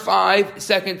 For a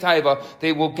 5-second taiva,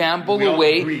 they will gamble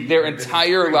away their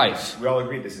entire life. We all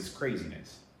agree this is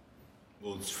craziness.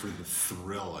 Well, it's for the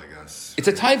thrill, I guess. It's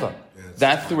a taiva.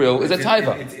 That thrill is a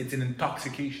taiva. It's an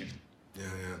intoxication. Yeah.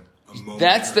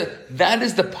 That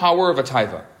is the power of a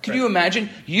taiva. Can you imagine?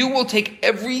 You will take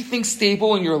everything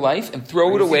stable in your life and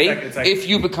throw it away if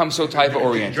you become so taiva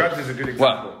oriented. Drugs is a good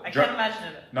example. I can't imagine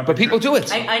it. No, but people do it.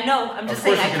 I know. I'm just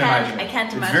saying I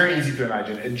can't imagine. It's very easy to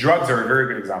imagine. Drugs are a very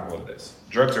good example of this.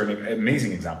 Drugs are an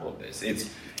amazing example of this. It's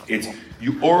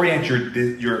you orient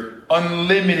your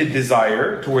unlimited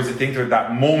desire towards the thing, towards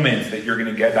that moment that you're going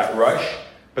to get, that rush.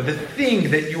 But the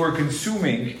thing that you are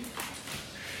consuming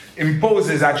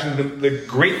imposes actually the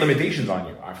great limitations on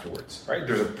you afterwards, right?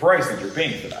 There's a price that you're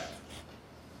paying for that.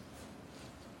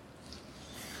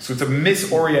 So it's a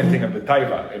misorienting of the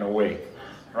taiva in a way,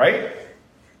 right?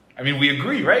 I mean, we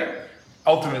agree, right?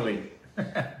 Ultimately.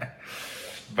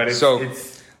 But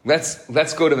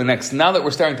let's go to the next. Now that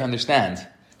we're starting to understand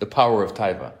the power of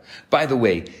taiva. By the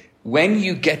way, when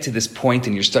you get to this point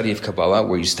in your study of Kabbalah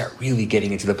where you start really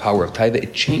getting into the power of taiva,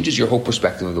 it changes your whole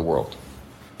perspective of the world.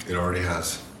 It already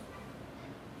has.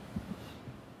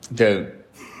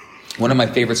 One of my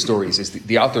favorite stories is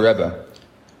the Alter Rebbe,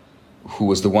 who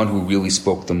was the one who really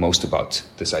spoke the most about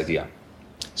this idea.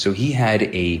 So he had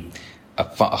a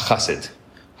chassid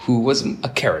who was a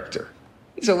character.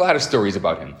 There's a lot of stories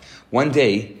about him. One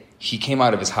day, he came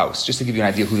out of his house, just to give you an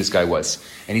idea who this guy was,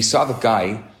 and he saw the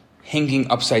guy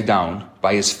hanging upside down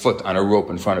by his foot on a rope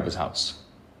in front of his house.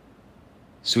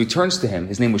 So he turns to him,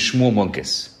 his name was Shmuel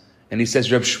Munkis, and he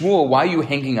says, Reb Shmuel, why are you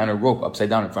hanging on a rope upside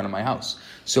down in front of my house?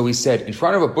 So he said, in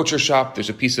front of a butcher shop, there's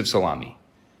a piece of salami.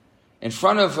 In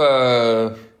front of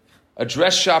a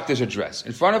dress shop, there's a dress.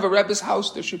 In front of a Rebbe's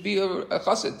house, there should be a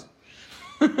chassid.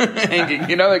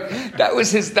 Hanging, that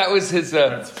was his.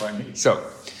 That's funny. So,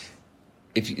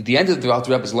 at the end of the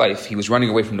Alter Rebbe's life, he was running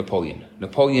away from Napoleon.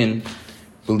 Napoleon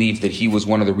believed that he was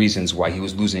one of the reasons why he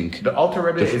was losing. The Alter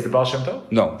Rebbe is the Baal Shem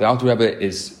Tov? No, the Alter Rebbe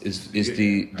is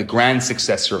the grand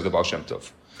successor of the Baal Shem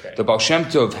Tov. Okay. The Baal Shem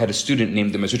Tov had a student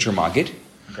named the Mezutcher Magid,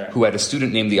 who had a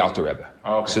student named the Alter Rebbe.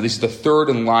 Oh, okay. So this is the third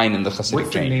in line in the Hasidic chain.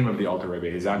 What's the name of the Alter Rebbe?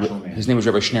 His actual name? His name was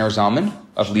Rebbe Shner Zalman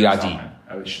of Liadi.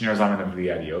 Shner Zalman of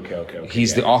Liadi. Okay.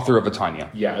 He's the author of the Tanya.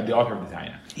 Yeah, the author of the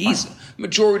Tanya. He's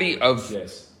majority of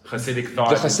Hasidic thought.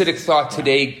 The Hasidic thought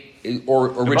today or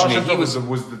originated. He was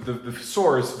the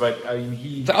source, but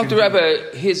he. The Alter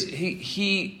Rebbe,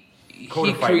 he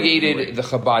created the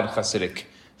Chabad Hasidic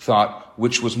thought,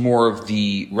 which was more of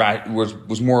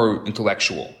was more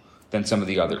intellectual than some of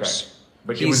the others. Okay.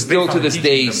 But he's still to this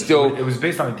day it was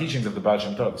based on the teachings of the Baal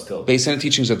Shem Tov. Still based on the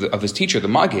teachings of his teacher, the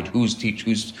Magid, whose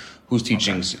teachings.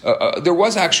 There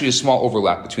was actually a small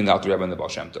overlap between the Alter Rebbe and the Baal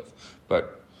Shem Tov,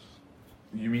 but.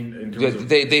 You mean in terms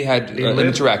they had an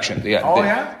interaction?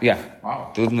 Yeah. Yeah.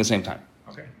 Wow. They lived in the same time.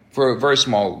 Okay. For a very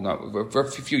small, for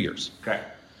a few years. Okay.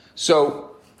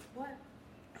 So. What?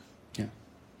 Yeah.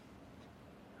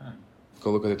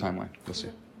 Go look at the timeline. You'll see.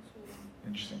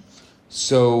 Interesting.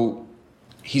 So,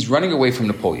 he's running away from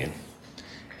Napoleon,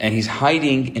 and he's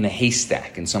hiding in a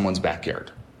haystack in someone's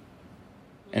backyard.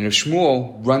 And if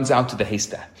Shmuel runs out to the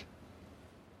haystack,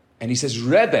 and he says,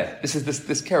 Rebbe, this is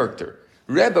this character.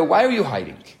 Rebbe, why are you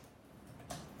hiding?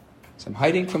 So I'm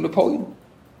hiding from Napoleon.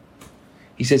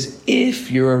 He says,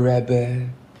 if you're a Rebbe,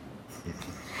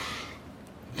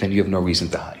 then you have no reason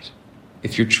to hide.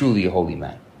 If you're truly a holy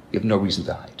man, you have no reason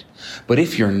to hide. But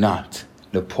if you're not,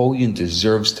 Napoleon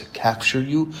deserves to capture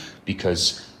you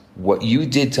because what you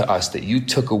did to us, that you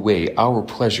took away our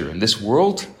pleasure in this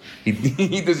world,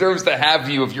 he deserves to have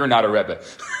you if you're not a Rebbe.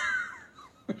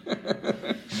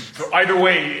 So either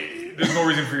way, there's no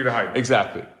reason for you to hide.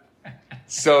 Exactly.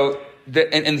 So,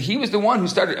 and he was the one who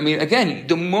started. I mean, again,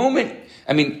 the moment.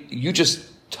 I mean, you just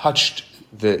touched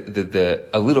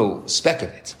a little speck of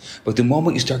it. But the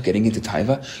moment you start getting into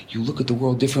taiva, you look at the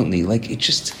world differently. Like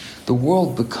the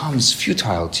world becomes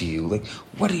futile to you. Like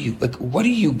what are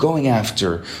you going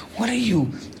after? What are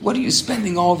you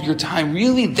spending all of your time?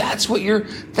 Really? That's what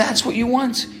you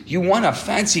want? You want a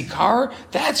fancy car?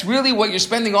 That's really what you're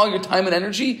spending all your time and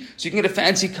energy? So you can get a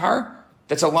fancy car?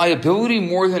 That's a liability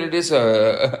more than it is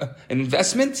an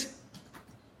investment?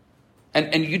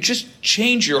 And you just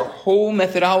change your whole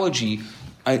methodology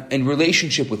in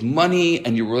relationship with money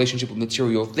and your relationship with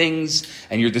material things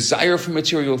and your desire for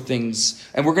material things.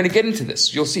 And we're going to get into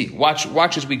this. You'll see. Watch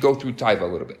as we go through taiva a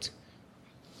little bit.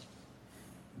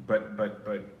 But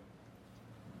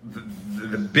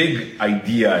the big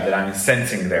idea that I'm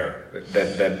sensing there,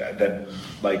 that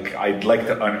like I'd like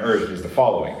to unearth, is the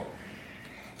following: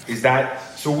 is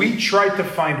that so we tried to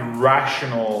find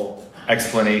rational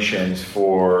explanations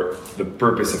for the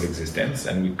purpose of existence,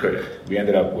 and we couldn't. We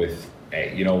ended up with,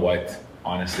 hey, you know what?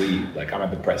 Honestly, like I'm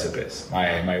at the precipice.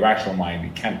 My rational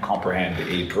mind can't comprehend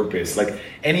a purpose. Like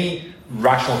any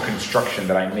rational construction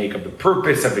that I make of the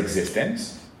purpose of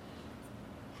existence,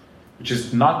 which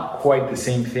is not quite the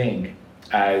same thing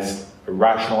as a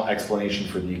rational explanation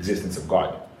for the existence of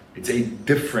God. It's a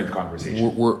different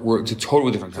conversation. It's a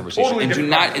totally different conversation. Totally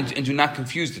and do not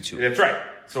confuse the two. That's right.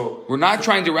 So we're not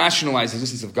trying to rationalize the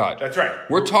existence of God. That's right.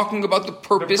 We're talking about the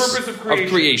purpose of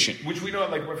creation. Which we know,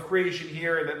 like with creation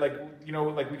here, that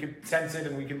like we can sense it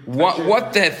and we can.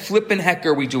 What the flippin' heck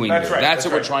are we doing that's here? Right, that's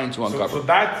what we're trying to uncover. So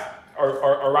that's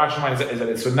our rationale is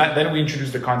that. So then we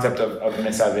introduce the concept of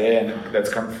mesaveh, and that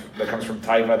comes from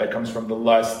taiva, that comes from the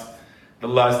lust,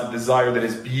 the desire that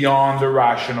is beyond the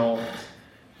rational.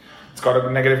 It's got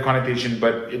a negative connotation,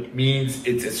 but it means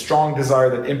it's a strong desire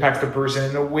that impacts the person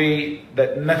in a way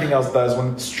that nothing else does. When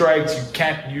it strikes, you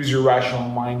can't use your rational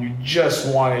mind. You just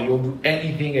want it. You'll do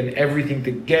anything and everything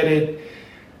to get it.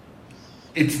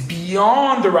 It's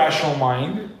beyond the rational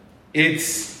mind.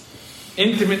 It's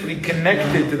intimately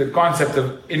connected to the concept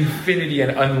of infinity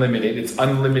and unlimited. It's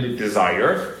unlimited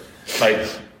desire. Like,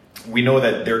 we know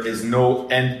that there is no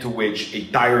end to which a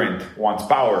tyrant wants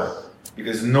power,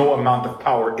 because no amount of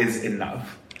power is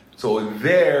enough. So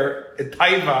there,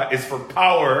 taiva is for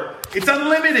power. It's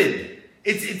unlimited.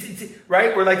 It's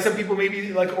right? Where like some people may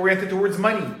be like oriented towards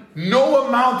money. No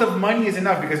amount of money is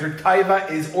enough because their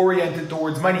taiva is oriented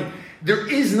towards money. There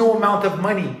is no amount of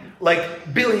money,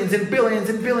 like billions and billions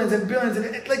and billions and billions,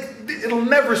 and it'll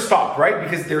never stop, right?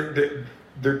 Because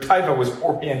their taiva was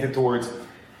oriented towards.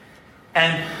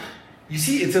 And you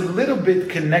see, it's a little bit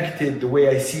connected, the way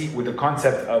I see it, with the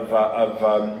concept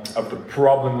of the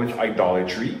problem with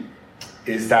idolatry,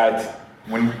 is that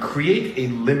when we create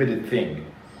a limited thing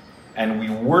and we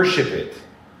worship it,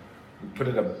 we put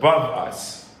it above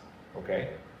us, okay?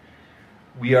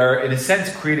 We are, in a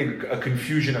sense, creating a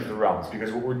confusion of the realms,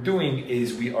 because what we're doing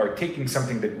is we are taking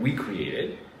something that we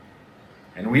created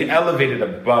and we elevate it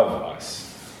above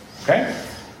us, okay?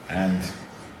 And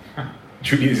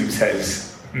Judaism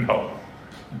says, no.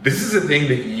 This is a thing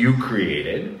that you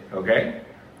created, okay?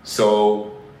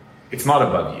 So it's not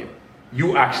above you.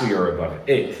 You actually are above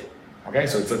it, okay?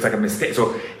 So it's like a mistake.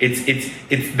 So it's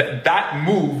that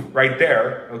move right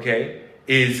there, okay,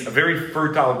 is a very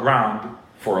fertile ground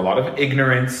for a lot of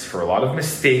ignorance, for a lot of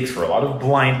mistakes, for a lot of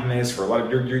blindness, for a lot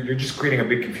of you're just creating a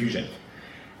big confusion.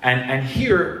 And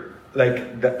here,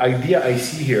 like the idea I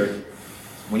see here,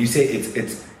 when you say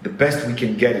it's the best we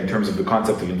can get in terms of the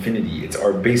concept of infinity, it's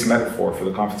our base metaphor for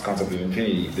the concept of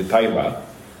infinity, the taiva.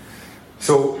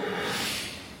 So,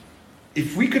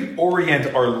 if we could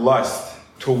orient our lust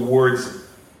towards,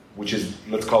 which is,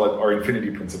 let's call it our infinity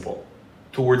principle,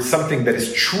 towards something that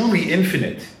is truly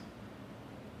infinite,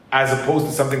 as opposed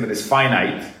to something that is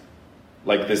finite,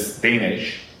 like this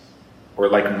Danish, or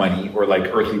like money, or like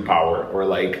earthly power, or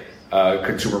like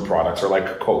consumer products, or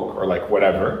like Coke, or like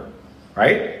whatever,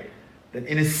 right? Then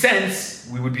in a sense,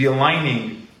 we would be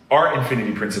aligning our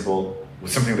infinity principle with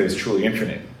something that is truly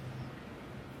infinite.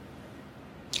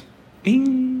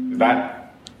 Bing.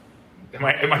 Am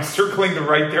I circling the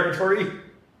right territory?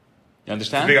 You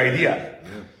understand? It's a big idea.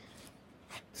 Yeah.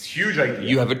 It's a huge idea.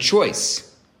 You have a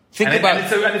choice. And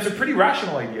it's a pretty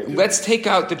rational idea, too. Let's take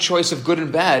out the choice of good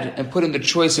and bad and put in the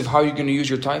choice of how you're going to use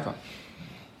your taiva.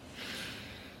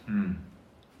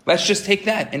 Let's just take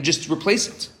that and just replace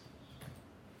it.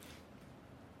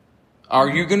 Are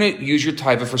you going to use your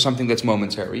taiva for something that's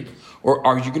momentary, or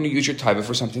are you going to use your taiva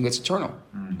for something that's eternal?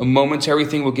 A momentary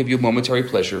thing will give you momentary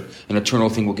pleasure, an eternal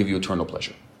thing will give you eternal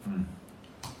pleasure.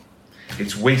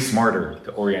 it's way smarter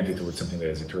to orient it towards something that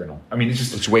is eternal. I mean,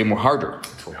 it's way more harder.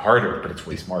 It's way harder, but it's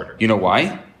way smarter. You know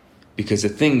why? Because the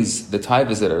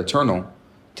taivas that are eternal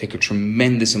take a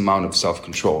tremendous amount of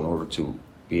self-control in order to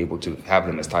be able to have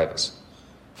them as taivas.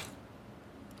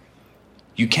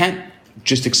 You can't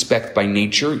just expect by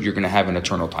nature you're going to have an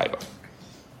eternal taiva.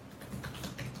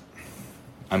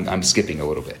 I'm skipping a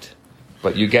little bit,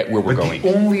 but you get where we're going. The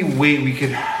only way we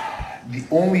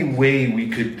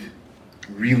could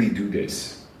really do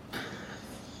this,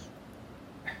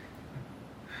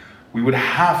 we would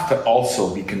have to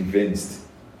also be convinced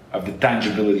of the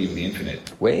tangibility of the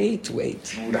infinite. Wait.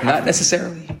 Not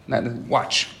necessarily.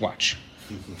 Watch.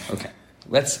 Okay.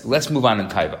 Let's move on in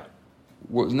taiva.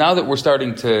 Now that we're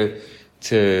starting to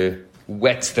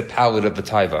wet the palate of the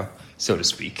taiva, so to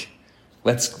speak,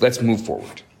 let's move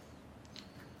forward.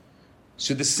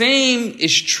 So the same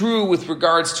is true with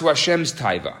regards to Hashem's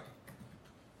taiva.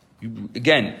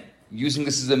 Again, using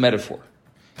this as a metaphor.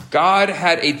 God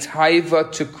had a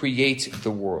taiva to create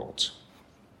the world.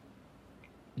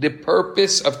 The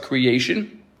purpose of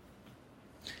creation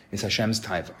is Hashem's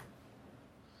taiva.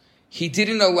 He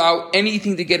didn't allow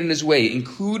anything to get in his way,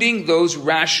 including those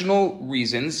rational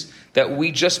reasons that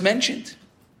we just mentioned.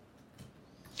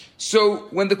 So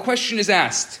when the question is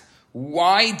asked,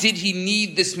 why did he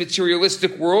need this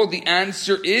materialistic world? The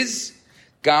answer is,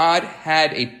 God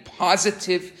had a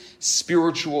positive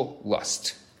spiritual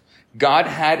lust. God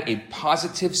had a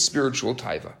positive spiritual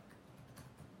taiva.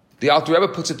 The Alter Rebbe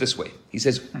puts it this way. He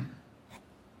says,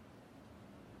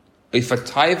 if a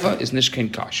taiva is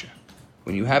nishkein kasha,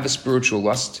 when you have a spiritual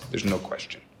lust, there's no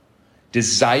question.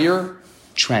 Desire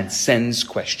transcends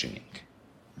questioning.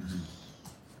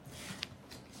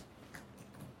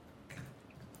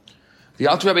 The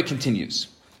Alter Rebbe continues.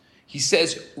 He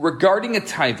says, regarding a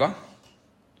taiva,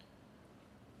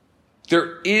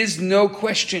 there is no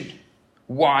question.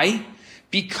 Why?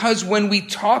 Because when we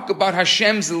talk about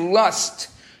Hashem's lust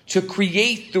to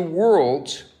create the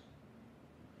world,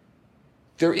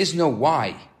 there is no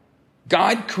why.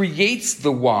 God creates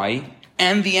the why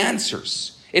and the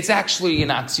answers. It's actually an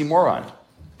oxymoron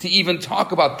to even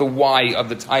talk about the why of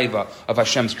the taiva of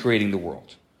Hashem's creating the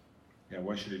world. Yeah,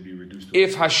 why should it be reduced to?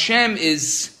 If Hashem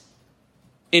is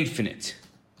infinite,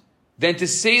 then to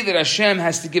say that Hashem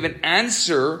has to give an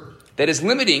answer that is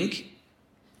limiting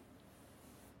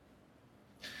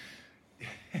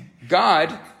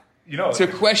God to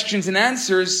questions and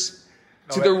answers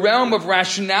to the realm of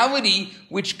rationality,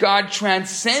 which God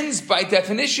transcends by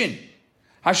definition.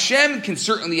 Hashem can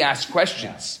certainly ask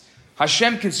questions.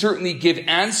 Hashem can certainly give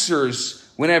answers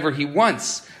whenever he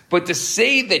wants. But to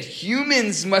say that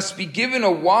humans must be given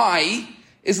a why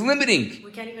is limiting.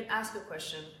 We can't even ask a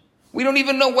question. We don't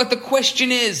even know what the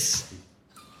question is.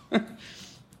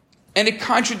 And it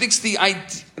contradicts the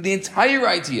entire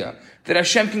idea that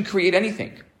Hashem can create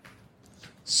anything.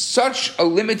 Such a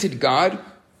limited God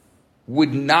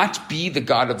would not be the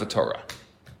God of the Torah.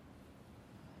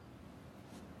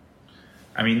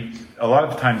 I mean, a lot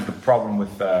of times the problem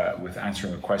with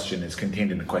answering a question is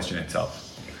contained in the question itself.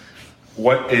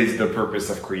 What is the purpose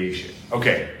of creation?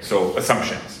 Okay, so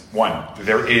assumptions. 1,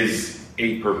 there is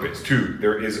a purpose. 2,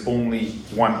 there is only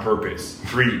one purpose.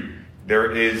 3,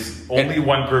 there is only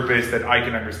one purpose that I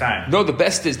can understand. No, the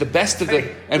best of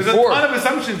the... And there's 4, a ton of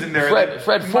assumptions in there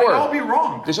Fred, that 4, might all be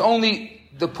wrong. There's only...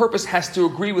 The purpose has to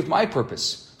agree with my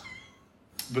purpose.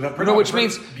 But which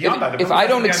means if I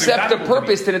don't accept the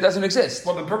purpose, then it doesn't exist.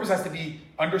 Well, the purpose has to be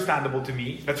understandable to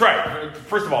me. That's right.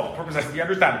 First of all, the purpose has to be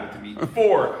understandable to me.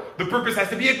 4, the purpose has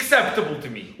to be acceptable to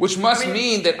me. Which must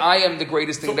mean that I am the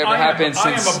greatest thing that ever happened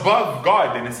since... I am above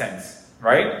God in a sense,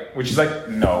 right? Which is like,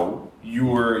 no,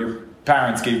 your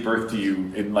parents gave birth to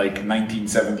you in like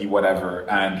 1970 whatever,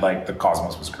 and like the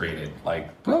cosmos was created. Like,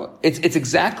 well, it's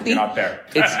exactly... You're not there.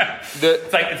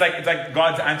 It's like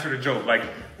God's answer to Job. Like,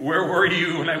 where were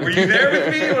you? Were you there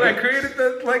with me when I created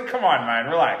the... Like, come on, man,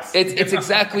 relax. It's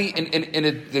exactly...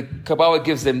 The Kabbalah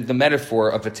gives them the metaphor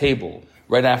of a table.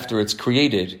 Right after it's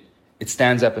created, it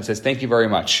stands up and says, thank you very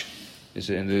much.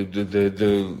 And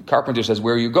the carpenter says,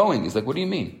 where are you going? He's like, what do you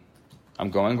mean?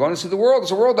 I'm going to see the world.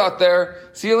 There's a world out there.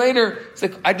 See you later. It's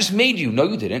like, I just made you. No,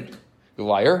 you didn't. You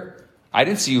liar. I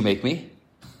didn't see you make me.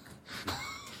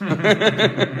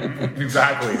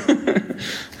 Exactly.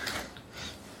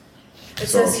 It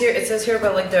says here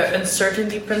about like the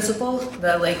uncertainty principle,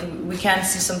 that like we can't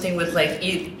see something with like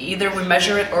either we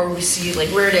measure it or we see like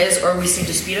where it is or we see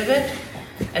the speed of it.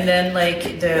 And then like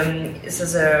it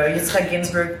says Yitzchak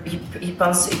Ginsburg he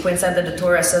points out that the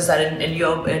Torah says that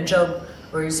in Job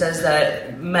where he says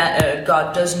that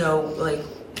God does know like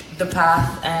the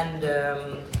path and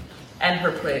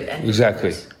her place.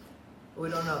 Exactly. We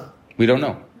don't know. We don't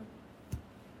know.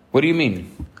 What do you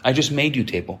mean? I just made you,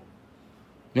 Table.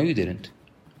 No, you didn't.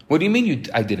 What do you mean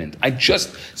I didn't? I just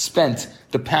spent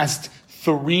the past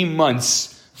 3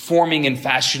 months forming and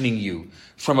fashioning you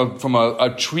from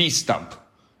a tree stump.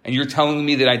 And you're telling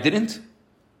me that I didn't?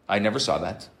 I never saw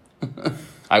that.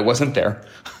 I wasn't there.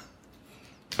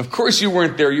 Of course you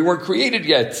weren't there. You weren't created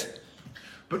yet.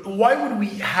 But why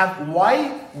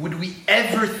would we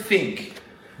ever think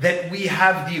that we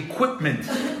have the equipment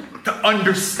to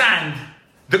understand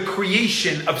the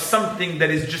creation of something that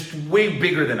is just way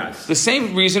bigger than us? The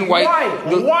same reason why.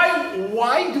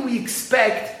 Why do we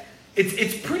expect?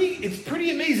 It's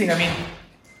pretty amazing. I mean,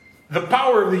 the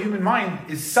power of the human mind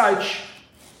is such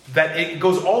that it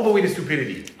goes all the way to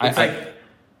stupidity. I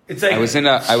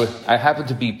happened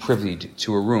to be privy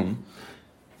to a room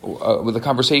with a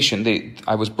conversation.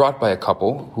 I was brought by a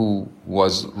couple who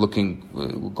was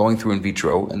going through in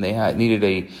vitro, and they needed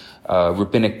a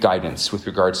rabbinic guidance with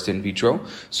regards to in vitro.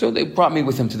 So they brought me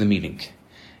with them to the meeting,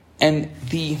 and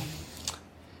the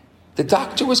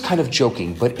doctor was kind of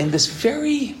joking, but in this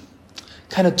very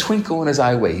kind of twinkle in his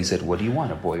eye way, he said, "What do you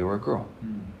want, a boy or a girl?"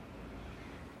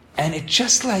 And it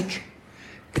just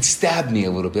it stabbed me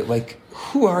a little bit. Like,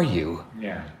 who are you?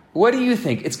 Yeah. What do you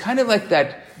think? It's kind of like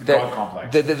that God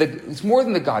complex. It's more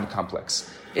than the God complex.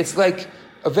 It's like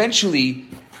eventually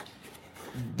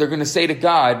they're going to say to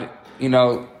God,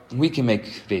 we can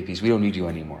make babies. We don't need you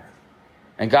anymore.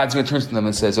 And God's going to turn to them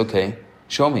and says, "Okay,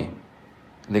 show me."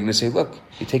 And they're going to say, "Look,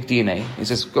 you take DNA." He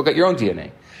says, "Go get your own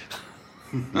DNA."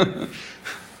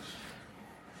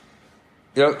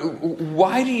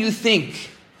 Why do you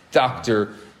think,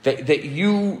 doctor, that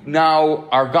you now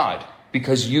are God?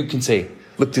 Because you can say,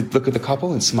 look at the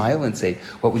couple and smile and say,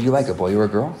 "What would you like, a boy or a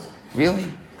girl?" Really?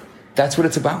 That's what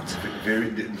it's about?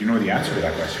 You know the answer to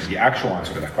that question? The actual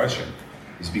answer to that question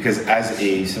is because as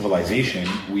a civilization,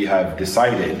 we have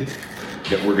decided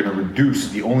that we're going to reduce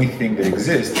the only thing that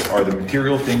exists are the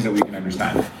material things that we can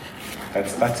understand.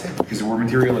 That's it. Because we're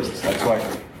materialists.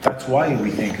 That's why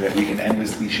we think that we can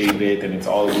endlessly shape it and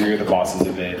we're the bosses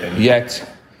of it. And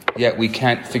Yet we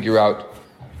can't figure out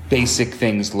basic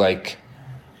things like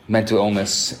mental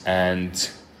illness and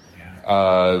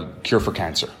cure for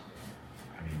cancer.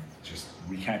 I mean,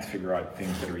 we can't figure out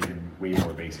things that are even way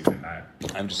more basic than that.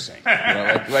 I'm just saying.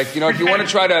 If you want to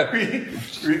try to...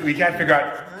 we can't figure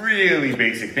out really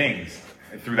basic things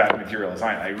through that material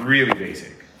design. Like, really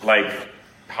basic. Like,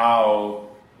 how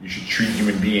you should treat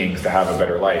human beings to have a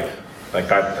better life. Like,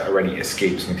 that already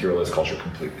escapes materialist culture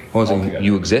completely. Well, so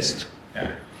you exist?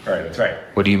 Yeah. Right, that's right.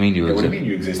 What do you mean you exist? What do you mean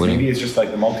you exist? Maybe it's just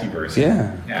like the multiverse.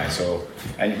 Yeah. Yeah,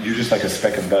 and you're just like a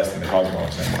speck of dust in the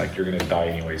cosmos, and you're going to die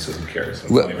anyway, so who cares?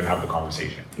 Let's not even have the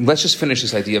conversation. Let's just finish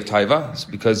this idea of taiva,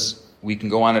 because we can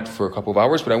go on it for a couple of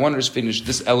hours, but I want to just finish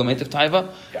this element of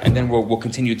taiva, and then we'll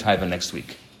continue taiva next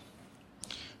week.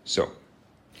 So,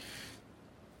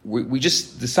 we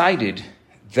just decided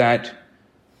that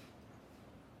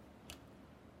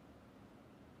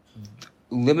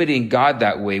limiting God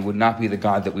that way would not be the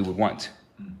God that we would want.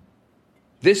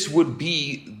 This would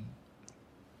be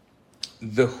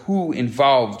the who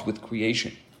involved with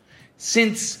creation.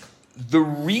 Since the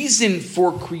reason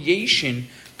for creation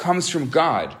comes from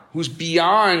God, who's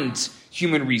beyond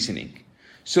human reasoning.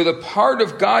 So the part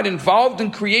of God involved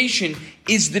in creation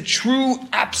is the true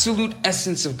absolute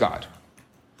essence of God.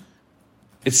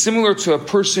 It's similar to a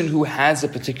person who has a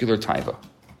particular taiva.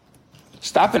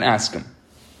 Stop and ask him,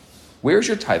 where's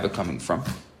your taiva coming from?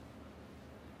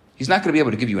 He's not going to be able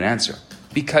to give you an answer,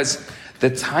 because the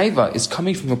taiva is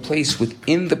coming from a place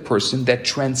within the person that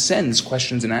transcends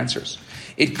questions and answers.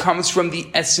 It comes from the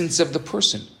essence of the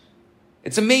person.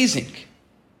 It's amazing.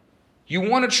 You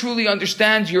want to truly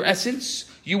understand your essence?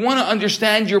 You want to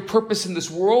understand your purpose in this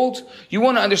world? You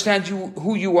want to understand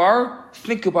who you are?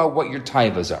 Think about what your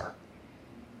taivas are.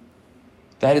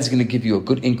 That is going to give you a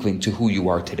good inkling to who you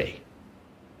are today.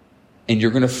 And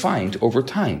you're going to find over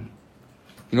time.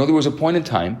 There was a point in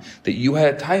time that you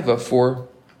had a taiva for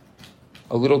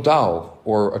a little doll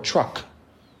or a truck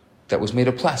that was made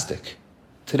of plastic.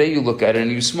 Today you look at it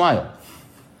and you smile.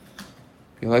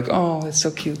 You're like, oh, that's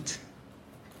so cute.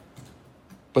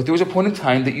 But there was a point in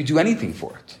time that you do anything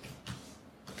for it.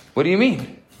 What do you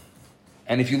mean?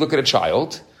 And if you look at a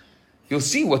child, you'll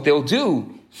see what they'll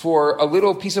do for a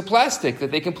little piece of plastic that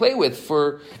they can play with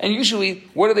and usually,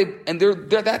 what are they, and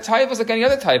that taiva is like any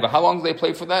other taiva. How long do they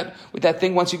play with that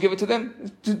thing once you give it to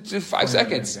them? 5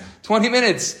 seconds, 20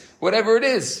 minutes, whatever it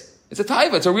is. It's a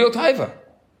taiva, it's a real taiva.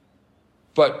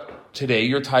 But today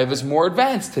your taiva is more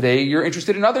advanced. Today you're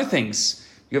interested in other things.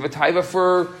 You have a taiva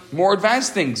for more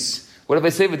advanced things. What do they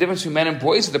say the difference between men and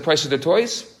boys is the price of their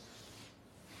toys?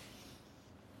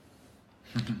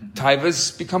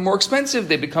 Taivas become more expensive.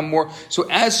 They become more, so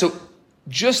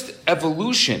just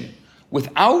evolution,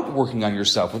 without working on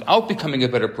yourself, without becoming a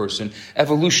better person,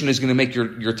 evolution is going to make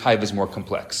your taivas more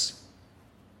complex.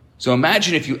 So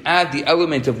imagine if you add the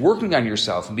element of working on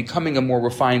yourself and becoming a more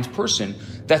refined person,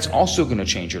 that's also going to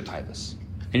change your taivas.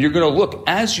 And you're going to look,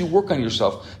 as you work on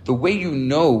yourself, the way you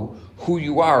know who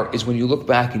you are is when you look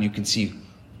back and you can see,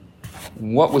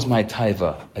 what was my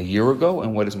taiva a year ago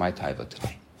and what is my taiva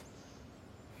today?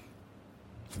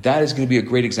 That is going to be a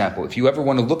great example. If you ever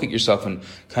want to look at yourself and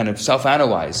kind of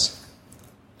self-analyze,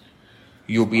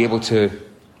 you'll be able to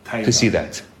see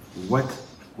that. What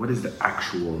is the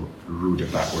actual root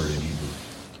of that word in Hebrew?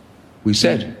 We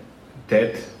said.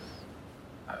 Tet.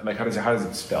 Like how is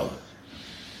it spelled?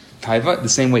 Taiva, the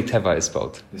same way teva is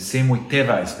spelled. The same way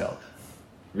teva is spelled.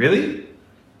 Really?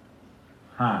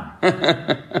 Huh.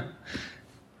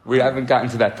 We haven't gotten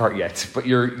to that part yet, but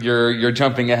you're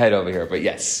jumping ahead over here, but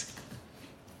yes.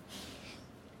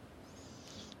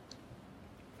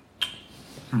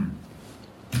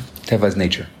 Teva is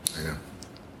nature. I know.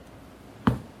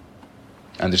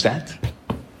 Understand?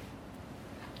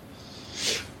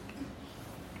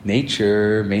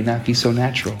 Nature may not be so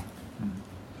natural.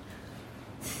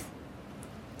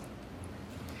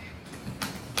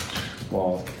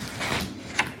 Well,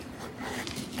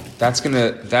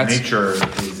 nature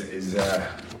is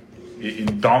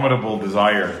indomitable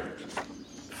desire,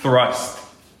 thrust,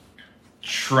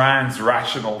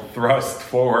 trans-rational thrust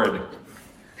forward,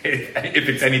 if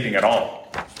it's anything at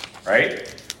all, right?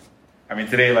 I mean,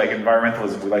 today, like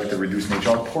environmentalism, we like to reduce nature.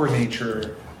 Oh, poor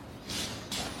nature.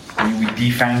 We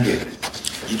defang it.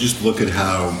 You just look at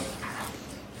how,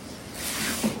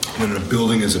 when a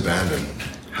building is abandoned,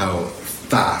 how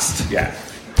fast it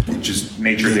just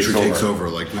nature takes over.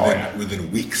 Like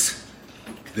within weeks,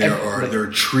 there are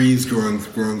trees growing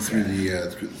through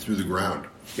the ground.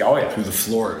 Through the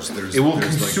floors. It will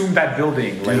consume that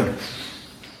building.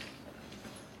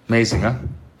 Amazing, huh?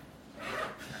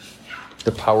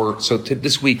 The power. So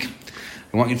this week,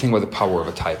 I want you to think about the power of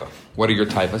a taiva. What are your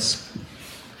taivas?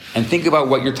 And think about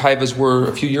what your taivas were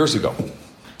a few years ago.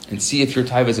 And see if your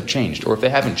taivas have changed or if they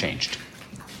haven't changed.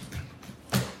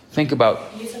 Think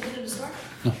about... You need something to start?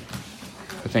 No.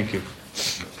 But thank you.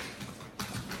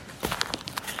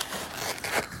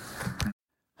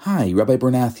 Hi, Rabbi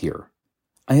Bernath here.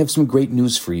 I have some great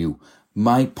news for you.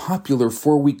 My popular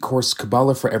 4-week course,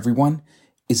 Kabbalah for Everyone,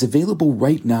 is available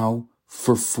right now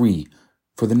for free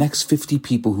for the next 50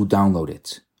 people who download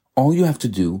it. All you have to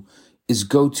do is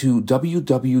go to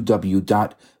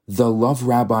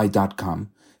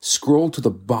www.theloverabbi.com, scroll to the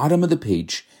bottom of the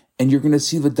page, and you're going to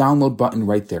see the download button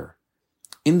right there.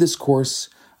 In this course,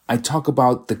 I talk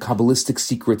about the Kabbalistic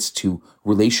secrets to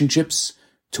relationships,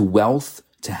 to wealth,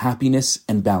 to happiness,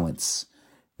 and balance.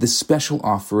 This special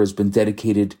offer has been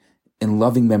dedicated in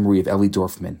loving memory of Ellie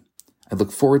Dorfman. I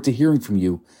look forward to hearing from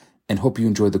you and hope you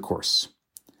enjoy the course.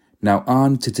 Now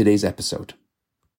on to today's episode.